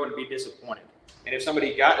a Spro and be disappointed. And if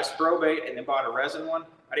somebody got a Spro bait and then bought a resin one,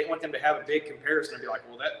 I didn't want them to have a big comparison and be like,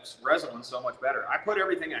 well, that resin one's so much better. I put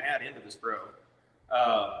everything I had into the Spro.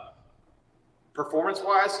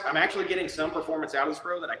 Performance-wise, I'm actually getting some performance out of the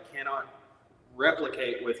Spro that I cannot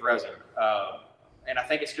replicate with resin. And I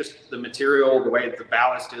think it's just the material, the way the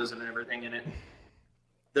ballast is and everything in it.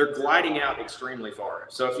 They're gliding out extremely far.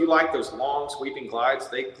 So if you like those long sweeping glides,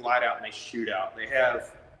 they glide out and they shoot out. They have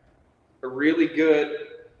a really good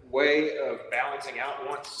way of balancing out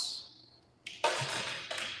once.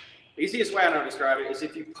 The easiest way I know to describe it is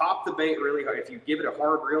if you pop the bait really hard, if you give it a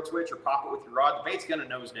hard reel twitch or pop it with your rod, the bait's gonna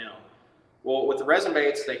nose down. Well, with the resin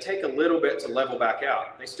baits, they take a little bit to level back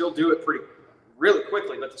out. They still do it really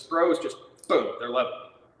quickly, but the Spro is just boom, they're level.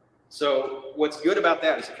 So what's good about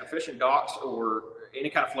that is if you're fishing docks or any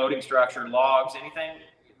kind of floating structure, logs, anything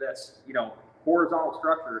that's horizontal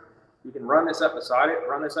structure, you can run this up beside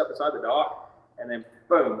the dock, and then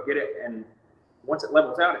boom, get it. And once it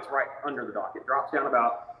levels out, it's right under the dock. It drops down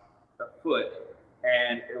about a foot,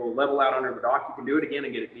 and it will level out under the dock. You can do it again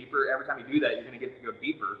and get it deeper. Every time you do that, you're going to get to go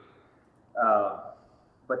deeper.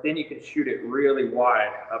 But then you can shoot it really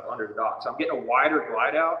wide up under the dock. So I'm getting a wider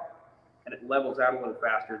glide out, and it levels out a little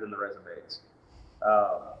faster than the resin baits.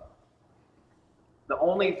 The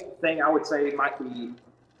only thing I would say might be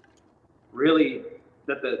really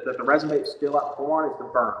that the resin baits still outperform is the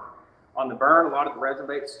burn. On the burn, a lot of the resin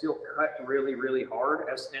baits still cut really, really hard.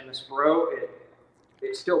 As in the Spro,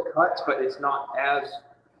 it still cuts, but it's not as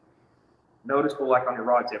noticeable like on your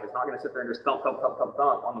rod tip. It's not going to sit there and just thump, thump, thump, thump,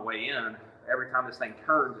 thump on the way in. Every time this thing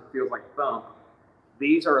turns, it feels like a thump.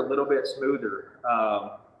 These are a little bit smoother,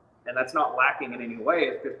 and that's not lacking in any way.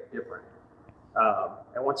 It's just different.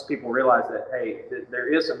 And once people realize that, hey,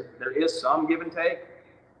 there is some give and take,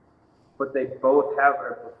 but they both have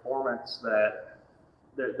a performance that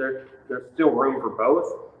there's still room for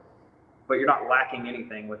both, but you're not lacking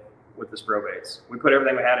anything with the Spro baits. We put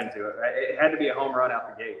everything we had into it. It had to be a home run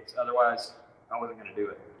out the gates. Otherwise, I wasn't going to do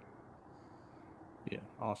it. Yeah,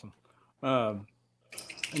 awesome. And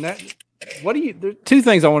there's two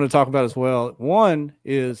things I want to talk about as well. One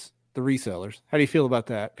is the resellers. How do you feel about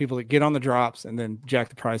that? People that get on the drops and then jack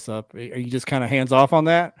the price up. Are you just kind of hands off on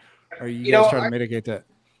that? Or are you guys trying to mitigate that?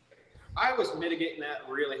 I was mitigating that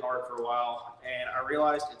really hard for a while, and I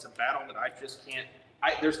realized it's a battle that I just can't.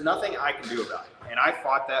 There's nothing I can do about it, and I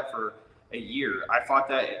fought that for a year. I fought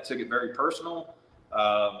that. It took it very personal.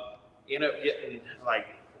 Ended up getting like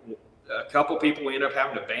a couple people we ended up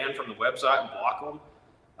having to ban from the website and block them.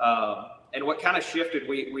 And what kind of shifted,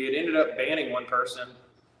 we had ended up banning one person.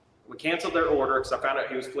 We canceled their order because I found out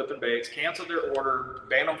he was flipping baits, canceled their order,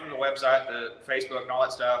 banned them from the website, the Facebook and all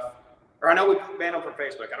that stuff. Or I know we banned them from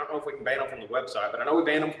Facebook. I don't know if we can ban them from the website, but I know we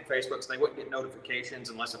banned them from Facebook so they wouldn't get notifications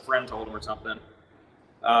unless a friend told them or something.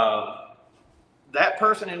 That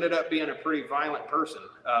person ended up being a pretty violent person.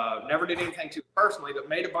 Never did anything too personally, but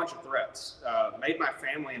made a bunch of threats. Made my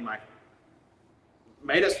family and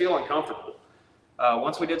made us feel uncomfortable.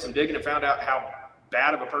 Once we did some digging and found out how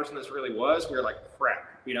bad of a person this really was, we were like, crap,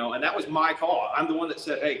 and that was my call. I'm the one that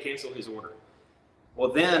said, hey, cancel his order. Well,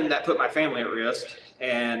 then that put my family at risk,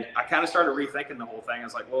 and I kind of started rethinking the whole thing. I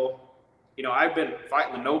was like, well, I've been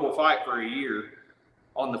fighting the noble fight for a year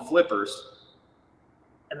on the flippers,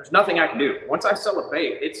 and there's nothing I can do. Once I sell a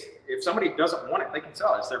bait, if somebody doesn't want it, they can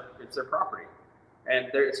sell it. It's their property. And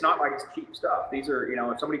it's not like it's cheap stuff. These are,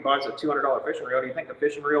 if somebody buys a $200 fishing reel, do you think the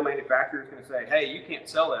fishing reel manufacturer is going to say, hey, you can't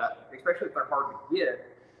sell that, especially if they're hard to get?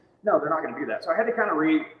 No, they're not going to do that. So I had to kind of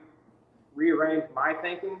rearrange my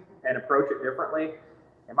thinking and approach it differently.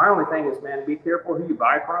 And my only thing is, man, be careful who you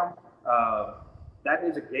buy from. That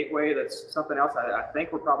is a gateway. That's something else I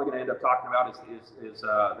think we're probably going to end up talking about is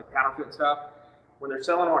the counterfeit stuff. When they're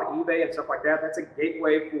selling on eBay and stuff like that, that's a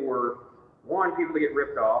gateway for, one, people to get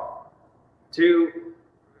ripped off. Two,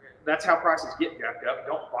 that's how prices get jacked up.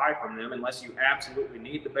 Don't buy from them unless you absolutely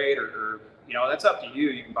need the bait or that's up to you.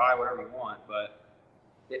 You can buy whatever you want, but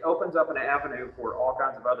it opens up an avenue for all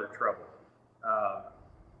kinds of other trouble.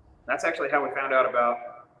 That's actually how we found out about,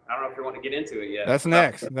 I don't know if you want to get into it yet. That's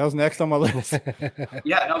next. That was next on my list.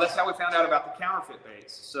 Yeah, no, that's how we found out about the counterfeit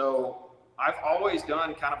baits. So I've always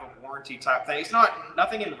done kind of a warranty type thing. It's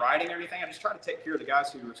nothing in writing or anything. I just try to take care of the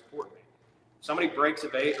guys who support me. Somebody breaks a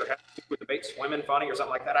bait or has with the bait swimming funny or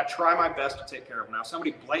something like that, I try my best to take care of them. Now, if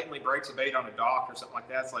somebody blatantly breaks a bait on a dock or something like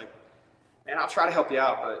that, it's like, man, I'll try to help you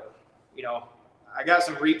out, but I got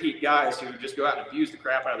some repeat guys who just go out and abuse the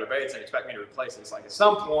crap out of their baits and expect me to replace it. It's like, at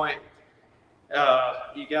some point,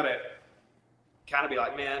 you gotta kind of be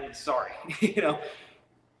like, man, sorry,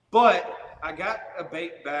 But I got a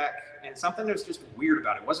bait back, and something that was just weird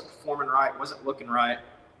about it. It wasn't performing right, wasn't looking right,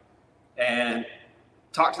 and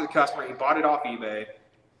talked to the customer. He bought it off eBay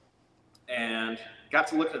and got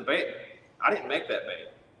to look at the bait. I didn't make that bait.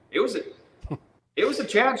 It was a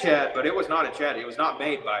Chad, but it was not a Chad. It was not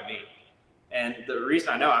made by me. And the reason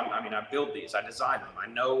I know, I build these, I design them. I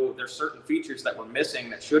know there's certain features that were missing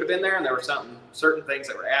that should have been there, and there were certain things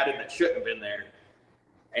that were added that shouldn't have been there.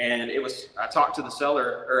 And I talked to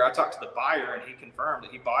the buyer, and he confirmed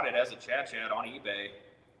that he bought it as a Chad on eBay,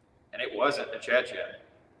 and it wasn't a Chad.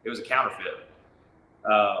 It was a counterfeit.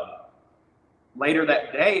 Later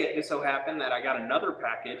that day, it just so happened that I got another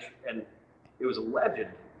package, and it was a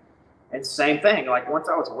Legend. And same thing, like once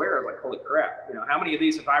I was aware, I was like, holy crap, how many of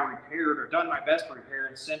these have I repaired or done my best to repair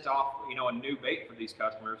and sent off, a new bait for these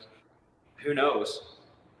customers? Who knows?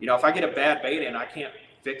 If I get a bad bait and I can't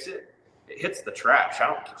fix it, it hits the trash. I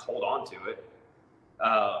don't hold on to it.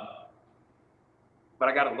 But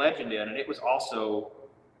I got a Legend in, and it was also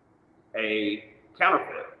a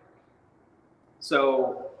counterfeit.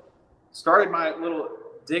 So started my little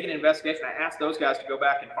digging investigation. I asked those guys to go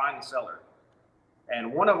back and find the seller.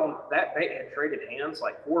 And one of them, that bait had traded hands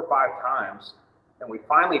like 4 or 5 times. And we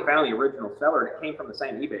finally found the original seller, and it came from the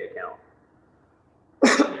same eBay account.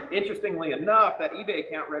 Interestingly enough, that eBay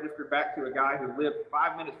account registered back to a guy who lived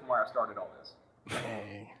 5 minutes from where I started all this.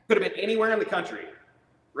 Could have been anywhere in the country.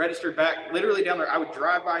 Registered back literally down there. I would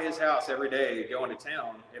drive by his house every day going to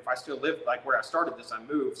town. If I still lived like where I started this, I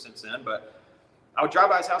moved since then, but I would drive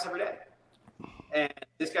by his house every day. And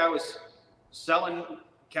this guy was selling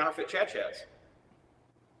counterfeit Chads.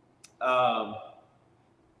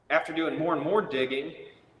 After doing more and more digging,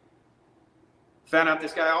 found out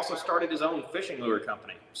this guy also started his own fishing lure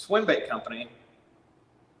company, swim bait company,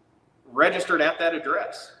 registered at that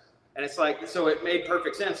address. And it's like, so it made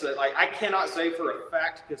perfect sense that I cannot say for a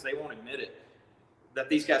fact, because they won't admit it, that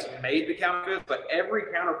these guys made the counterfeit, but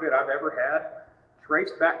every counterfeit I've ever had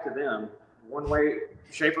traced back to them one way,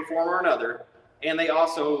 shape or form or another. And they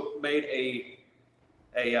also made a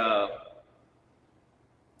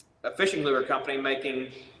fishing lure company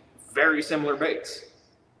making very similar baits.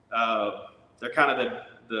 They're kind of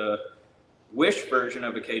the Wish version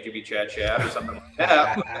of a KGB Chad or something like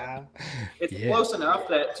that. It's close enough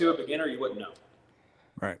that to a beginner you wouldn't know.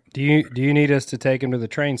 Right. Do you need us to take him to the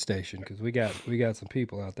train station? Because we got some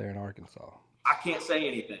people out there in Arkansas. I can't say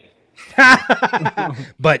anything.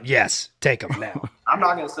 But yes, take them now. I'm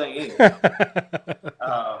not going to say anything.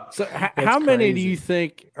 So how many do you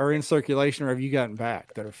think are in circulation, or have you gotten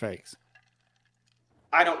back that are fakes?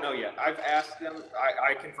 I don't know yet. I've asked them.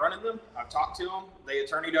 I confronted them. I've talked to them. They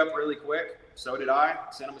attorneyed up really quick. So did I.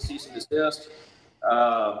 Sent them a cease and desist.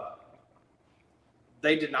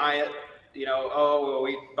 They deny it. We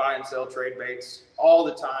buy and sell trade baits all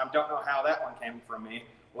the time. Don't know how that one came from me.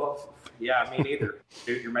 Well, yeah, me neither.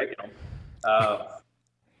 Dude, you're making them.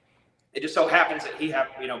 It just so happens that he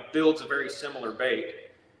builds a very similar bait.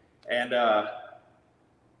 And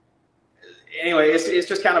anyway, it's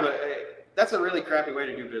just kind of that's a really crappy way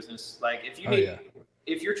to do business. Like if you need,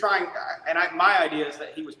 if you're trying, and my idea is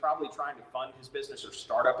that he was probably trying to fund his business or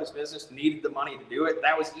start up his business, needed the money to do it.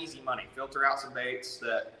 That was easy money. Filter out some baits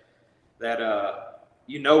that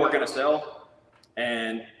we're going to sell,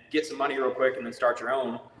 and get some money real quick, and then start your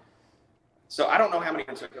own. So I don't know how many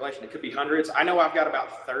in circulation. It could be hundreds. I know I've got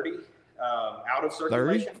about 30 out of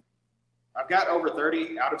circulation. 30? I've got over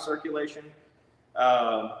 30 out of circulation.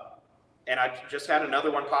 And I just had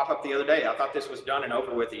another one pop up the other day. I thought this was done and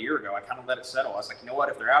over with a year ago. I kind of let it settle. I was like, you know what?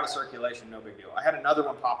 If they're out of circulation, no big deal. I had another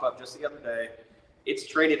one pop up just the other day. It's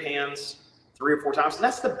traded hands 3 or 4 times. And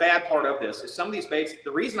that's the bad part of this is some of these baits,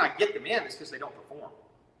 the reason I get them in is because they don't perform.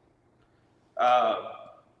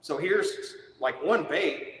 So here's like one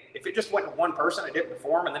bait. If it just went to one person, it didn't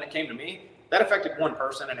perform, and then it came to me, that affected one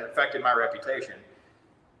person and it affected my reputation.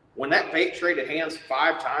 When that bait traded hands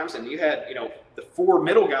 5 times and you had, the 4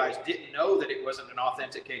 middle guys didn't know that it wasn't an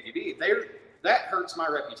authentic KGB, that hurts my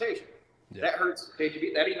reputation. Yeah. That hurts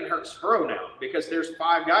KGB. That even hurts Spro now because there's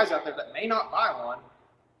 5 guys out there that may not buy one.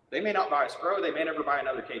 They may not buy a Spro. They may never buy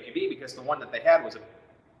another KGB because the one that they had was a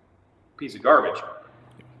piece of garbage.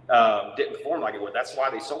 Didn't perform like it would. That's why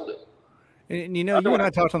they sold it. And you and I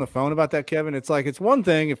talked on the phone about that, Kevin. It's like, it's one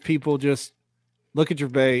thing if people just look at your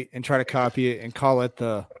bait and try to copy it and call it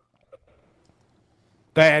the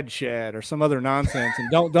Bad Shad or some other nonsense,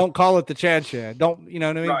 and don't call it the Chad Shad. Don't, you know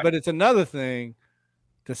what I mean? Right. But it's another thing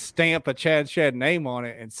to stamp a Chad Shad name on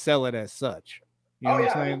it and sell it as such. You know what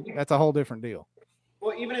I'm saying? That's a whole different deal.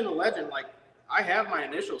 Well, even in the legend, like I have my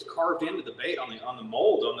initials carved into the bait on the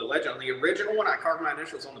mold on the legend. On the original one, I carved my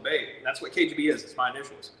initials on the bait. That's what KGB is. It's my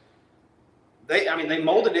initials. They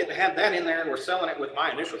molded it and had that in there and were selling it with my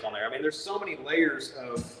initials on there. I mean, there's so many layers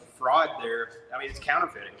of fraud there. I mean, it's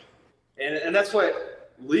counterfeiting. And that's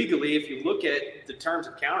what legally, if you look at the terms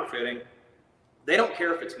of counterfeiting, they don't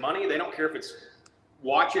care if it's money. They don't care if it's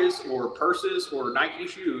watches or purses or Nike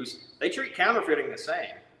shoes. They treat counterfeiting the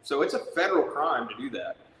same. So it's a federal crime to do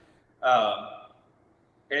that.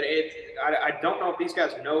 And I don't know if these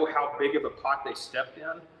guys know how big of a pot they stepped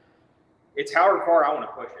in. It's however far I want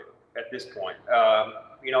to push it at this point.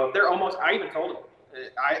 If they're almost, I even told them,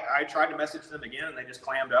 I tried to message them again and they just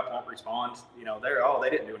clammed up, won't respond. They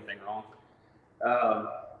didn't do anything wrong. I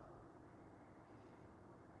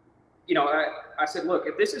said, look,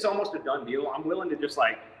 if this is almost a done deal, I'm willing to just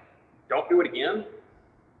don't do it again.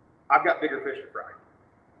 I've got bigger fish to fry.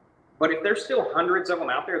 But if there's still hundreds of them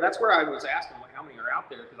out there, that's where I was asking how many are out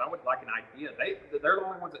there, because I would like an idea. They're the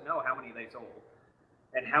only ones that know how many they sold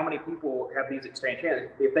and how many people have these exchange hands.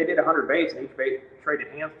 If they did 100 baits and each bait traded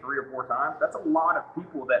hands 3 or 4 times, that's a lot of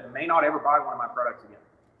people that may not ever buy one of my products again.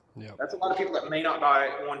 Yeah. That's a lot of people that may not buy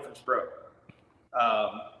one from Spro.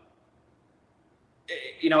 I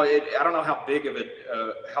don't know how big it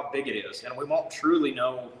is, and we won't truly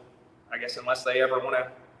know, I guess, unless they ever want to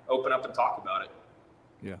open up and talk about it.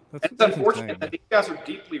 Yeah, it's unfortunate that these guys are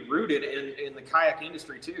deeply rooted in the kayak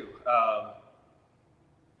industry too.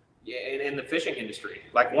 In the fishing industry.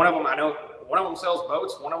 Like one of them sells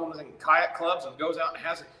boats, one of them is in kayak clubs and goes out and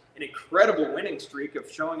has an incredible winning streak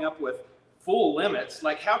of showing up with full limits.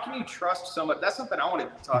 Like, how can you trust somebody? That's something I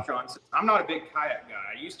wanted to touch on. I'm not a big kayak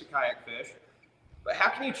guy. I used to kayak fish. But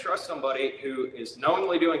how can you trust somebody who is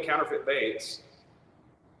knowingly doing counterfeit baits,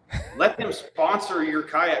 let them sponsor your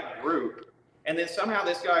kayak group, and then somehow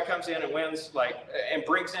this guy comes in and wins, and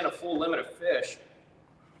brings in a full limit of fish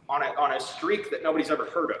on a streak that nobody's ever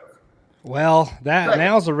heard of? Well,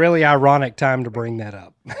 now's a really ironic time to bring that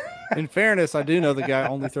up. In fairness, I do know the guy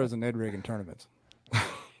only throws a Ned rig in tournaments.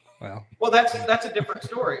 Well, that's a different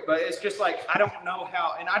story, but it's just I don't know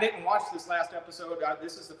how, and I didn't watch this last episode.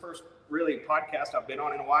 This is the first really podcast I've been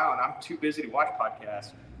on in a while, and I'm too busy to watch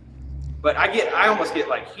podcasts. But I almost get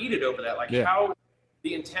heated over that, how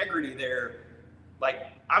the integrity there.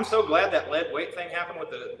 I'm so glad that lead weight thing happened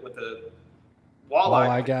with the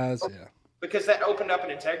walleye guys, yeah, because that opened up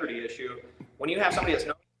an integrity issue. When you have somebody that's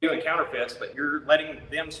not doing counterfeits, but you're letting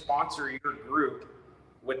them sponsor your group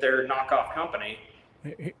with their knockoff company.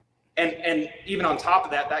 And even on top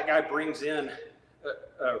of that guy brings in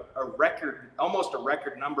almost a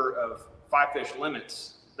record number of 5-fish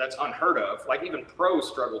limits. That's unheard of. Even pros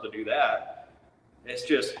struggle to do that. It's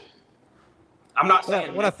just, I'm not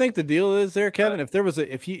saying. What I think the deal is there, Kevin,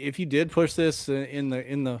 if you did push this in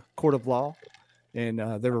the court of law, and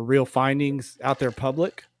there were real findings out there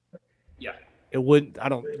public, yeah, it wouldn't. I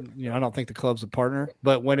don't think the club's a partner.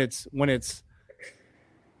 But when it's.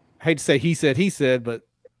 I hate to say he said, but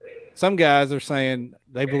some guys are saying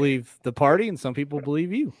they believe the party and some people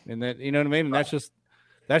believe you, and that, you know what I mean? And that's just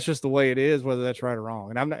the way it is, whether that's right or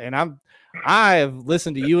wrong. And I have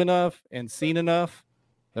listened to you enough and seen enough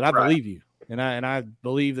that I believe you. And I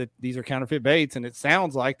believe that these are counterfeit baits, and it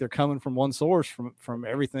sounds like they're coming from one source from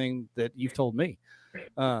everything that you've told me.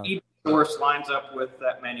 Each source lines up with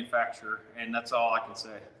that manufacturer, and that's all I can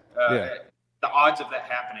say. the odds of that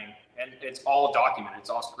happening, and it's all documented. It's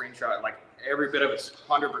all screenshot. Like every bit of it's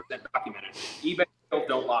 100% documented. eBay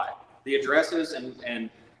don't lie. The addresses and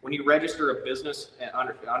when you register a business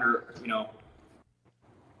under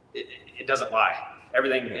it doesn't lie.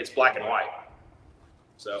 Everything it's black and white.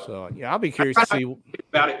 So yeah, I'll be curious to see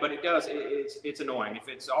about it, but it does. It's annoying. If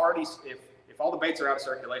it's already if all the baits are out of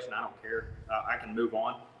circulation, I don't care. I can move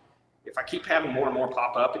on. If I keep having more and more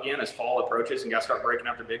pop up again as fall approaches and guys start breaking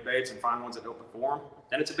out their big baits and find ones that don't perform,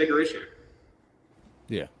 then it's a bigger issue.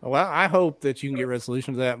 Yeah. Well, I hope that you can get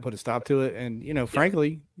resolution to that and put a stop to it. And,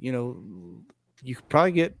 frankly, you could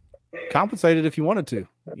probably get compensated if you wanted to,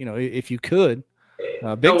 if you could,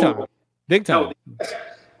 big time. No,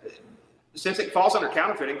 since it falls under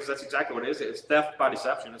counterfeiting, because that's exactly what it is. It's theft by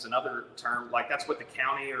deception. It's another term. Like that's what the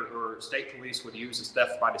county or state police would use as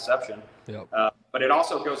theft by deception. Yep. But it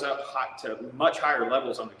also goes up to much higher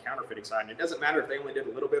levels on the counterfeiting side. And it doesn't matter if they only did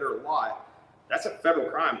a little bit or a lot. That's a federal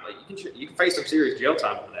crime. Like you can face some serious jail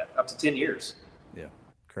time for that, up to 10 years. Yeah,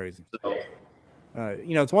 crazy. So,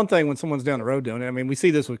 it's one thing when someone's down the road doing it. I mean, we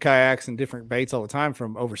see this with kayaks and different baits all the time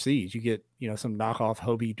from overseas. You get, some knockoff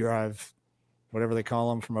Hobie Drive, whatever they call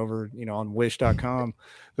them from over, on wish.com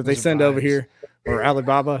that they send over here, or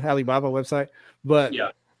Alibaba website. But,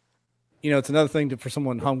 yeah. It's another thing for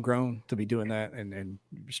someone homegrown to be doing that and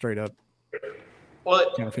straight up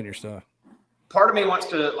counterfeit your stuff. Part of me wants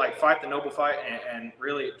to fight the noble fight and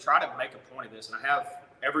really try to make a point of this. And I have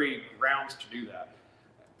every grounds to do that.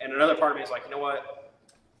 And another part of me is like, you know what?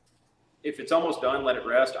 If it's almost done, let it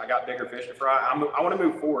rest. I got bigger fish to fry. I want to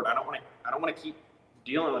move forward. I don't want to keep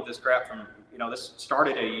dealing with this crap from, this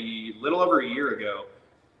started a little over a year ago.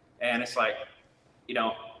 And it's like,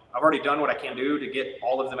 I've already done what I can do to get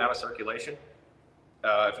all of them out of circulation.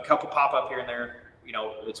 If a couple pop up here and there,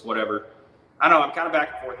 it's whatever. I know I'm kind of back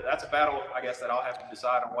and forth. That's a battle, I guess, that I'll have to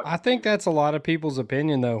decide on what. I think that's a lot of people's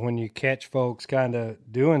opinion, though, when you catch folks kind of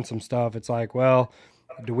doing some stuff. It's like, well,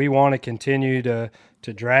 do we want to continue to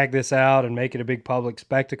drag this out and make it a big public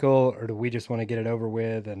spectacle, or do we just want to get it over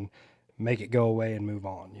with and make it go away and move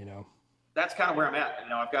on, That's kind of where I'm at.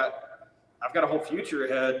 I've got a whole future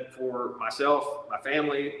ahead for myself, my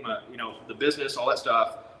family, the business, all that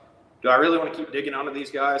stuff. Do I really want to keep digging onto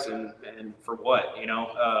these guys and for what,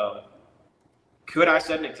 Could I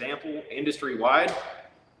set an example industry-wide?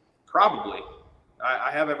 Probably.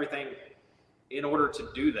 I have everything in order to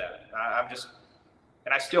do that.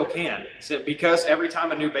 And I still can. Because every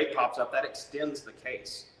time a new bait pops up, that extends the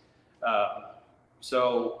case.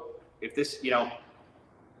 So if this,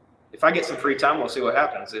 if I get some free time, we'll see what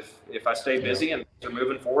happens. If I stay busy and they're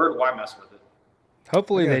moving forward, why mess with it?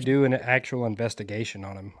 Hopefully they do an actual investigation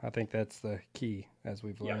on him. I think that's the key, as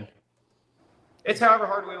we've learned. Yeah. It's however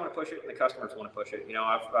hard we want to push it, and the customers want to push it.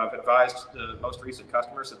 I've advised the most recent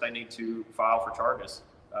customers that they need to file for charges,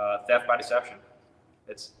 theft by deception.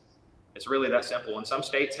 It's really that simple. And some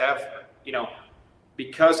states have,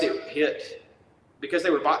 because they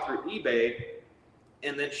were bought through eBay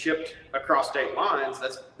and then shipped across state lines,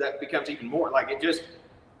 that becomes even more like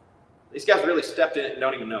these guys really stepped in it and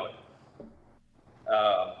don't even know it.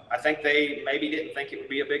 I think they maybe didn't think it would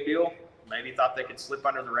be a big deal. Maybe thought they could slip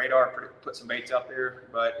under the radar, put some baits out there,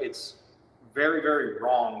 but it's very, very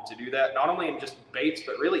wrong to do that. Not only in just baits,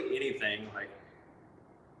 but really anything.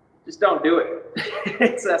 Just don't do it.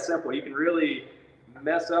 It's that simple. You can really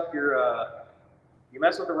mess up you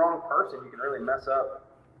mess with the wrong person, you can really mess up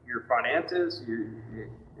your finances.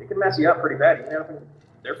 It can mess you up pretty bad.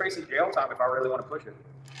 They're facing jail time if I really want to push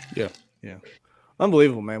it. Yeah.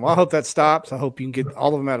 Unbelievable, man. Well, I hope that stops. I hope you can get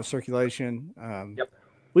all of them out of circulation. Yep.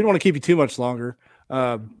 We don't want to keep you too much longer.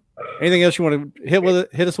 Anything else you want to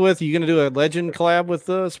hit us with? Are you going to do a legend collab with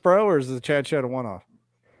Spro, or is the Chad Chat a one-off?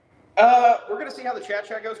 We're going to see how the Chat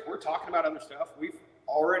Chat goes. We're talking about other stuff. We've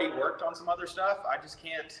already worked on some other stuff. I just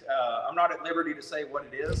can't. I'm not at liberty to say what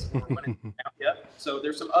it is or when it's out yet. So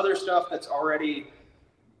there's some other stuff that's already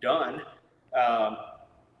done.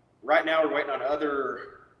 Right now, we're waiting on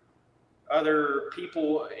other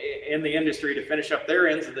people in the industry to finish up their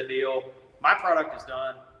ends of the deal. My product is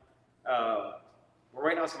done. We're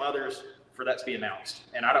waiting on some others for that to be announced.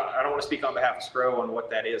 And I don't want to speak on behalf of Spro on what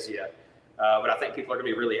that is yet. But I think people are going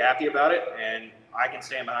to be really happy about it, and I can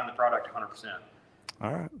stand behind the product 100%.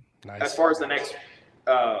 All right. Nice. As far as the next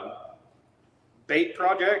bait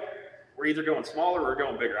project, we're either going smaller or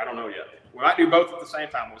going bigger. I don't know yet. We might do both at the same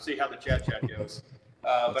time. We'll see how the Chat Chat goes.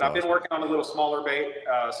 But I've been working on a little smaller bait,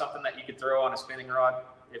 something that you could throw on a spinning rod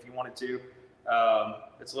if you wanted to.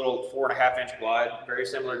 It's a little 4.5-inch glide, very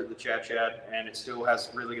similar to the Chat Chat, and it still has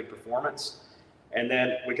really good performance. And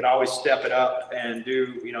then we could always step it up and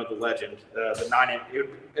do, the legend, the 9-inch. It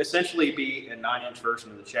would essentially be a 9-inch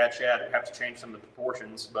version of the Chad Chad. We'd have to change some of the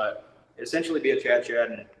proportions, but essentially be a Chad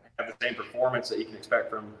Chad and have the same performance that you can expect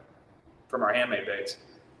from our handmade baits.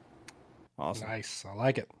 Awesome. Nice. I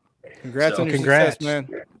like it. Congrats on your congrats. success,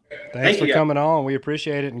 man. Thanks for you. coming on. We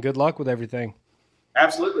appreciate it, and good luck with everything.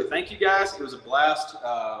 Absolutely. Thank you, guys. It was a blast.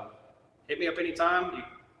 Hit me up anytime.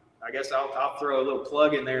 I guess I'll throw a little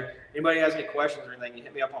plug in there. Anybody has any questions or anything, you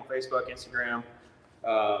hit me up on Facebook, Instagram.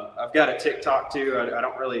 I've got a TikTok too. I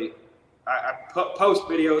don't really, I post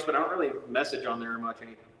videos, but I don't really message on there much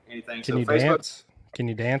anything. Can you dance? Can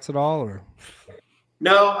you dance at all, or?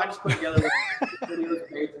 No, I just put together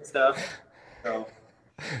videos and stuff. So.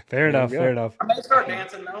 Fair enough. Fair enough. I may start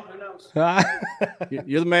dancing though. Who knows?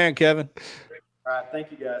 You're the man, Kevin. All right.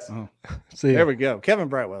 Thank you, guys. See, there we go. Kevin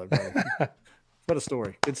Brightwell. What a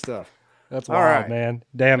story. Good stuff. That's all wild, right, man.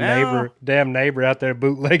 Now, Damn neighbor out there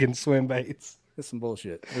bootlegging swim baits. It's some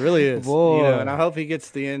bullshit. It really is. Boy. And I hope he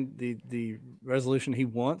gets the resolution he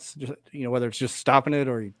wants. Just whether it's just stopping it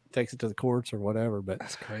or he takes it to the courts or whatever. But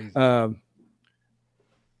that's crazy. But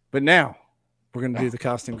now we're going to do the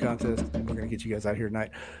costume contest, and we're going to get you guys out here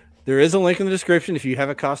tonight. There is a link in the description. If you have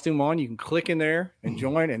a costume on, you can click in there and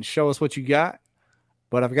join and show us what you got.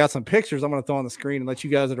 But I've got some pictures I'm going to throw on the screen and let you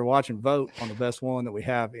guys that are watching vote on the best one that we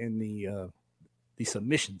have in the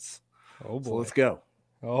submissions. Oh boy. So let's go.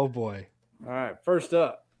 Oh boy. All right. First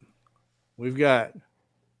up, we've got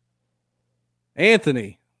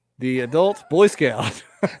Anthony, the adult Boy Scout.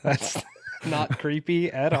 That's not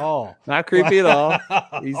creepy at all. Not creepy at all.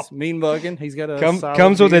 He's mean bugging. He's got a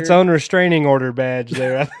comes with its beard. own restraining order badge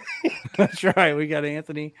there. That's right. We got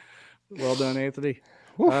Anthony. Well done, Anthony.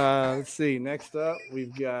 Let's see. Next up,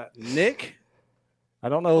 we've got Nick. I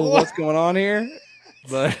don't know what's going on here,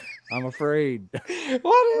 but I'm afraid.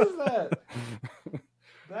 What is that?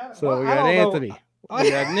 So we got Anthony.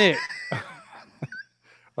 We got Nick.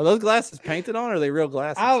 Are those glasses painted on or are they real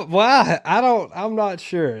glasses? I'm not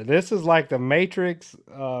sure. This is like the Matrix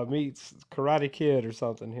meets Karate Kid or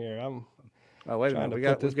something here. Oh, wait a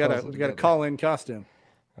minute. We've got a call-in costume.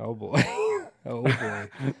 Oh boy. Oh boy.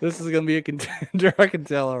 This is going to be a contender. I can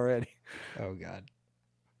tell already. Oh God.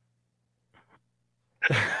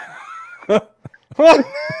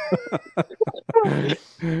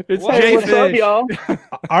 It's Hey, what's up, y'all?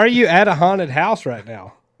 Are you at a haunted house right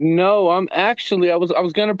now? No, I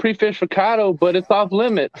was gonna pre-fish for Cotto, but it's off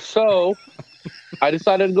limits. So I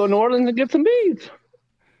decided to go to New Orleans and get some beads.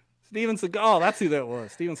 Steven Seagal. That's who that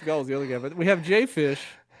was. Steven Seagal was the other guy. But we have J-Fish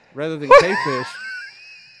rather than K-Fish.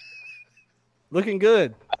 Looking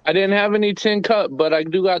good. I didn't have any tin cup, but I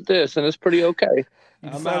do got this, and it's pretty okay. You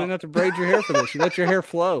decided not to braid your hair for this. You let your hair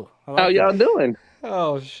flow. How y'all doing?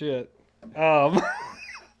 Oh shit.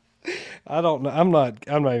 I don't know. I'm not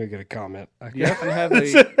even gonna comment. You happen to have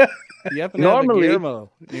a Normally- Guillermo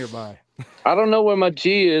nearby. I don't know where my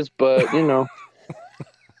G is, but hola.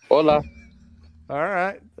 All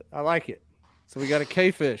right. I like it. So we got a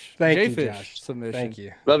K-Fish. Thank you, J-Fish Josh. submission. Thank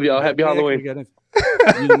you. Love y'all. Happy Nick, Halloween. we got it.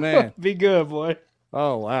 You the man. Be good, boy.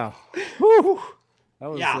 Oh, wow. Whew. That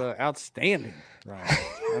was Yeah. outstanding. Right.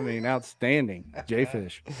 I mean, outstanding.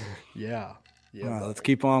 J-Fish. Yeah. Yeah. Let's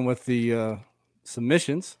keep on with the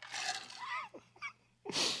submissions.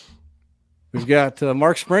 We've got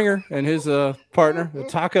Mark Springer and his partner, the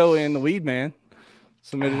Taco and the Weed Man,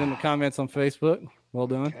 submitted in the comments on Facebook. Well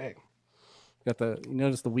done. Okay. Got you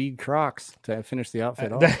notice the weed Crocs to finish the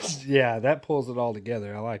outfit off. That pulls it all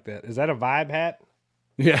together. I like that. Is that a vibe hat?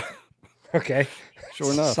 Yeah. Okay.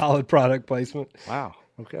 Sure enough. Solid product placement. Wow.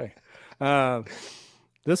 Okay.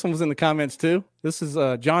 This one was in the comments too. This is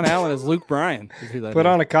John Allen as Luke Bryan. Is who that Put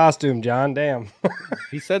is. on a costume, John. Damn.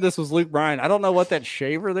 He said this was Luke Bryan. I don't know what that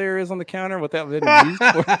shaver there is on the counter, what that would be used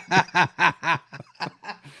for.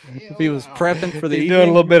 If he was prepping for the He's evening, doing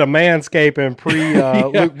a little bit of manscaping pre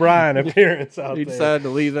Luke Bryan appearance out he there. decided to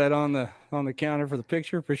leave that on the counter for the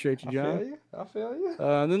picture. Appreciate you, John. I feel you.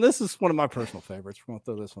 And then this is one of my personal favorites. We're gonna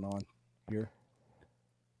throw this one on here.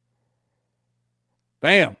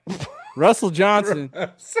 Bam, Russell Johnson.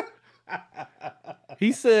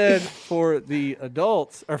 He said for the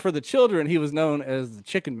adults or for the children, he was known as the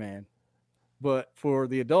Chicken Man, but for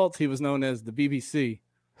the adults, he was known as the BBC,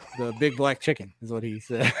 the Big Black Chicken, is what he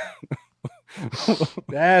said.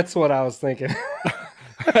 That's what I was thinking.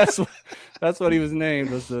 that's what he was named,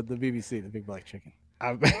 was the BBC, the Big Black Chicken.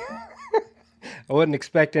 I wouldn't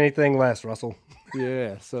expect anything less, Russell.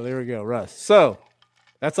 Yeah, so there we go, Russ. So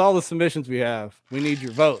that's all the submissions we have. We need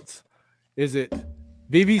your votes. Is it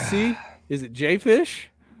BBC? Is it J-Fish?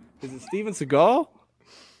 Is it Steven Seagal?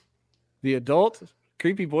 The adult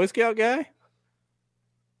creepy Boy Scout guy?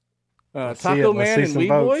 Let's see Taco it. Let's Man see and some Weed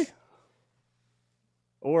Boy, votes.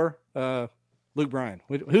 or Luke Bryan.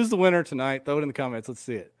 Who's the winner tonight? Throw it in the comments. Let's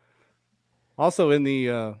see it. Also in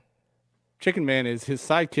the Chicken Man is his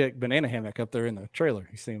sidekick Banana Hammock up there in the trailer.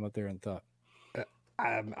 You see him up there on the top.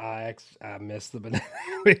 I missed the banana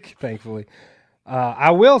week, thankfully.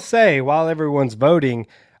 I will say, while everyone's voting,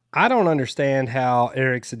 I don't understand how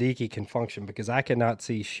Eric Siddiqui can function because I cannot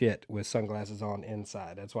see shit with sunglasses on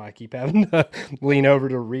inside. That's why I keep having to lean over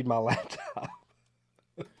to read my laptop.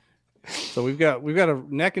 So we've got a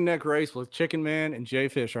neck and neck race with Chicken Man and Jay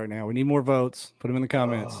Fish right now. We need more votes. Put them in the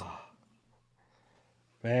comments.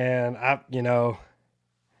 Man,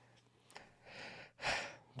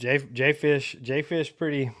 Jay Fish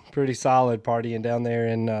pretty solid partying down there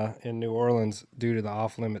in New Orleans due to the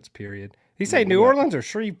off limits period. He say New Orleans or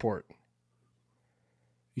Shreveport?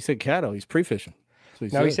 He said Caddo. He's pre-fishing. He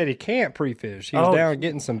said he can't pre-fish. He was down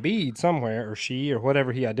getting some bead somewhere, or she, or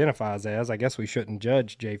whatever he identifies as. I guess we shouldn't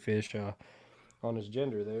judge Jay Fish on his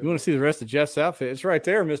gender there. You want to see the rest of Jeff's outfit? It's right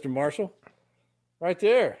there, Mr. Marshall. Right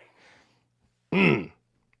there.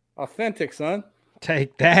 Authentic, son.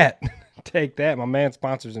 Take that. Take that. My man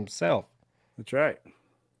sponsors himself. That's right.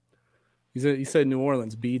 He said New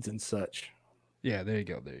Orleans beads and such. Yeah, there you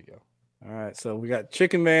go. There you go. All right, so we got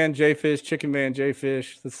Chicken Man, Jay Fish, Chicken Man, Jay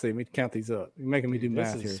Fish. Let's see. Let me count these up. You're making me do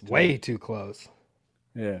math here. This is way too close.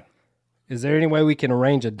 Yeah. Is there any way we can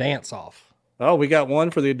arrange a dance off? Oh, we got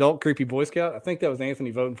one for the adult creepy Boy Scout. I think that was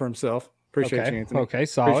Anthony voting for himself. Appreciate you, Anthony. Okay,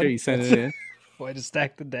 solid. Appreciate you sending it in. Way to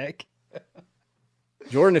stack the deck.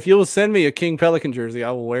 Jordan, if you'll send me a King Pelican jersey,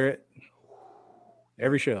 I will wear it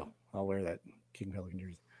every show. I'll wear that King Pelican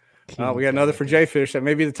jersey. We got another for Jay Fish. That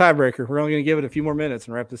may be the tiebreaker. We're only going to give it a few more minutes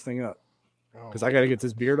and wrap this thing up because I got to get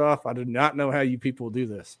this beard off. I do not know how you people do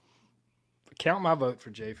this. Count my vote for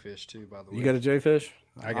Jay Fish too, by the way. You got a Jay Fish?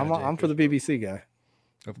 I'm for the BBC guy.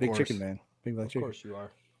 Of Big course. Chicken Man. Big Black Chicken. Of course you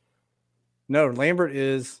are. No, Lambert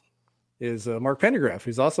is Mark Pendergraph,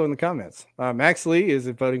 who's also in the comments. Max Lee is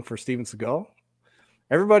voting for Steven Seagal.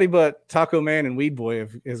 Everybody but Taco Man and Weed Boy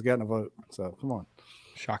has gotten a vote. So come on.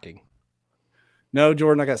 Shocking. No,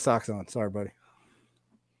 Jordan, I got socks on. Sorry, buddy.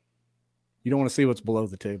 You don't want to see what's below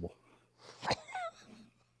the table.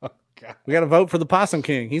 God. We got to vote for the Possum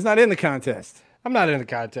King. He's not in the contest. I'm not in the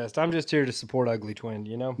contest. I'm just here to support Ugly Twin,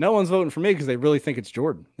 you know? No one's voting for me because they really think it's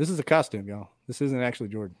Jordan. This is a costume, y'all. This isn't actually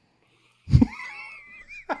Jordan.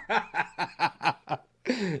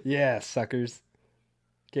 Yeah, suckers.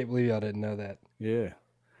 Can't believe y'all didn't know that. Yeah.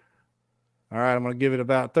 All right, I'm going to give it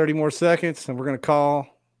about 30 more seconds, and we're going to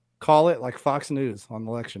call it like Fox News on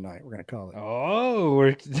election night. We're going to call it.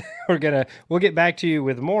 Oh, we'll get back to you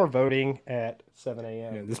with more voting at 7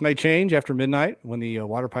 a.m. Yeah, this may change after midnight when the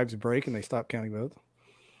water pipes break and they stop counting votes.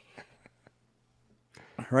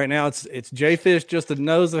 Right now, it's Jay Fish just a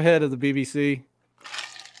nose ahead of the BBC.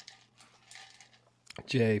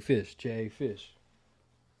 Jay Fish.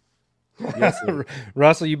 Yes, sir.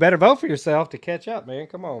 Russell, you better vote for yourself to catch up, man.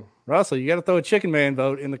 Come on. Russell, you got to throw a Chicken Man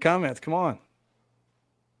vote in the comments. Come on.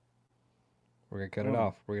 We're going to cut it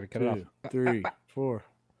off. We're going to cut it off. 2, 3, 4.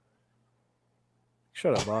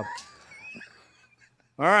 Shut up, Bob.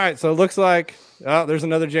 All right, so it looks like there's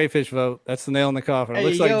another Jay Fish vote. That's the nail in the coffin. It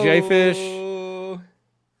looks like Jay Fish.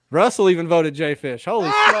 Russell even voted Jay Fish.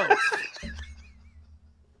 Holy smokes.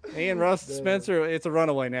 And Russ Spencer, it's a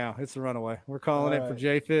runaway now. It's a runaway. We're calling it for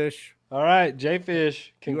Jay Fish. All right, Jay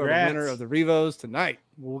Fish. You are Congrats. the winner of the Revos tonight.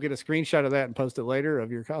 We'll get a screenshot of that and post it later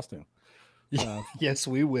of your costume. Yes,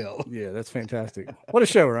 we will. Yeah, that's fantastic. What a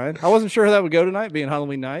show, Ryan. I wasn't sure how that would go tonight, being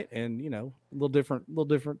Halloween night, and a little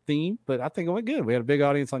different theme, but I think it went good. We had a big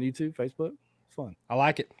audience on YouTube, Facebook. Fun. I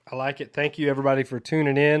like it. Thank you, everybody, for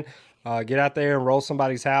tuning in. Get out there and roll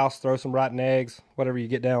somebody's house, throw some rotten eggs, whatever you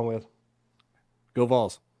get down with. Go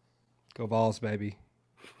Vols. Go Vols, baby.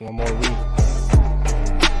 One more week.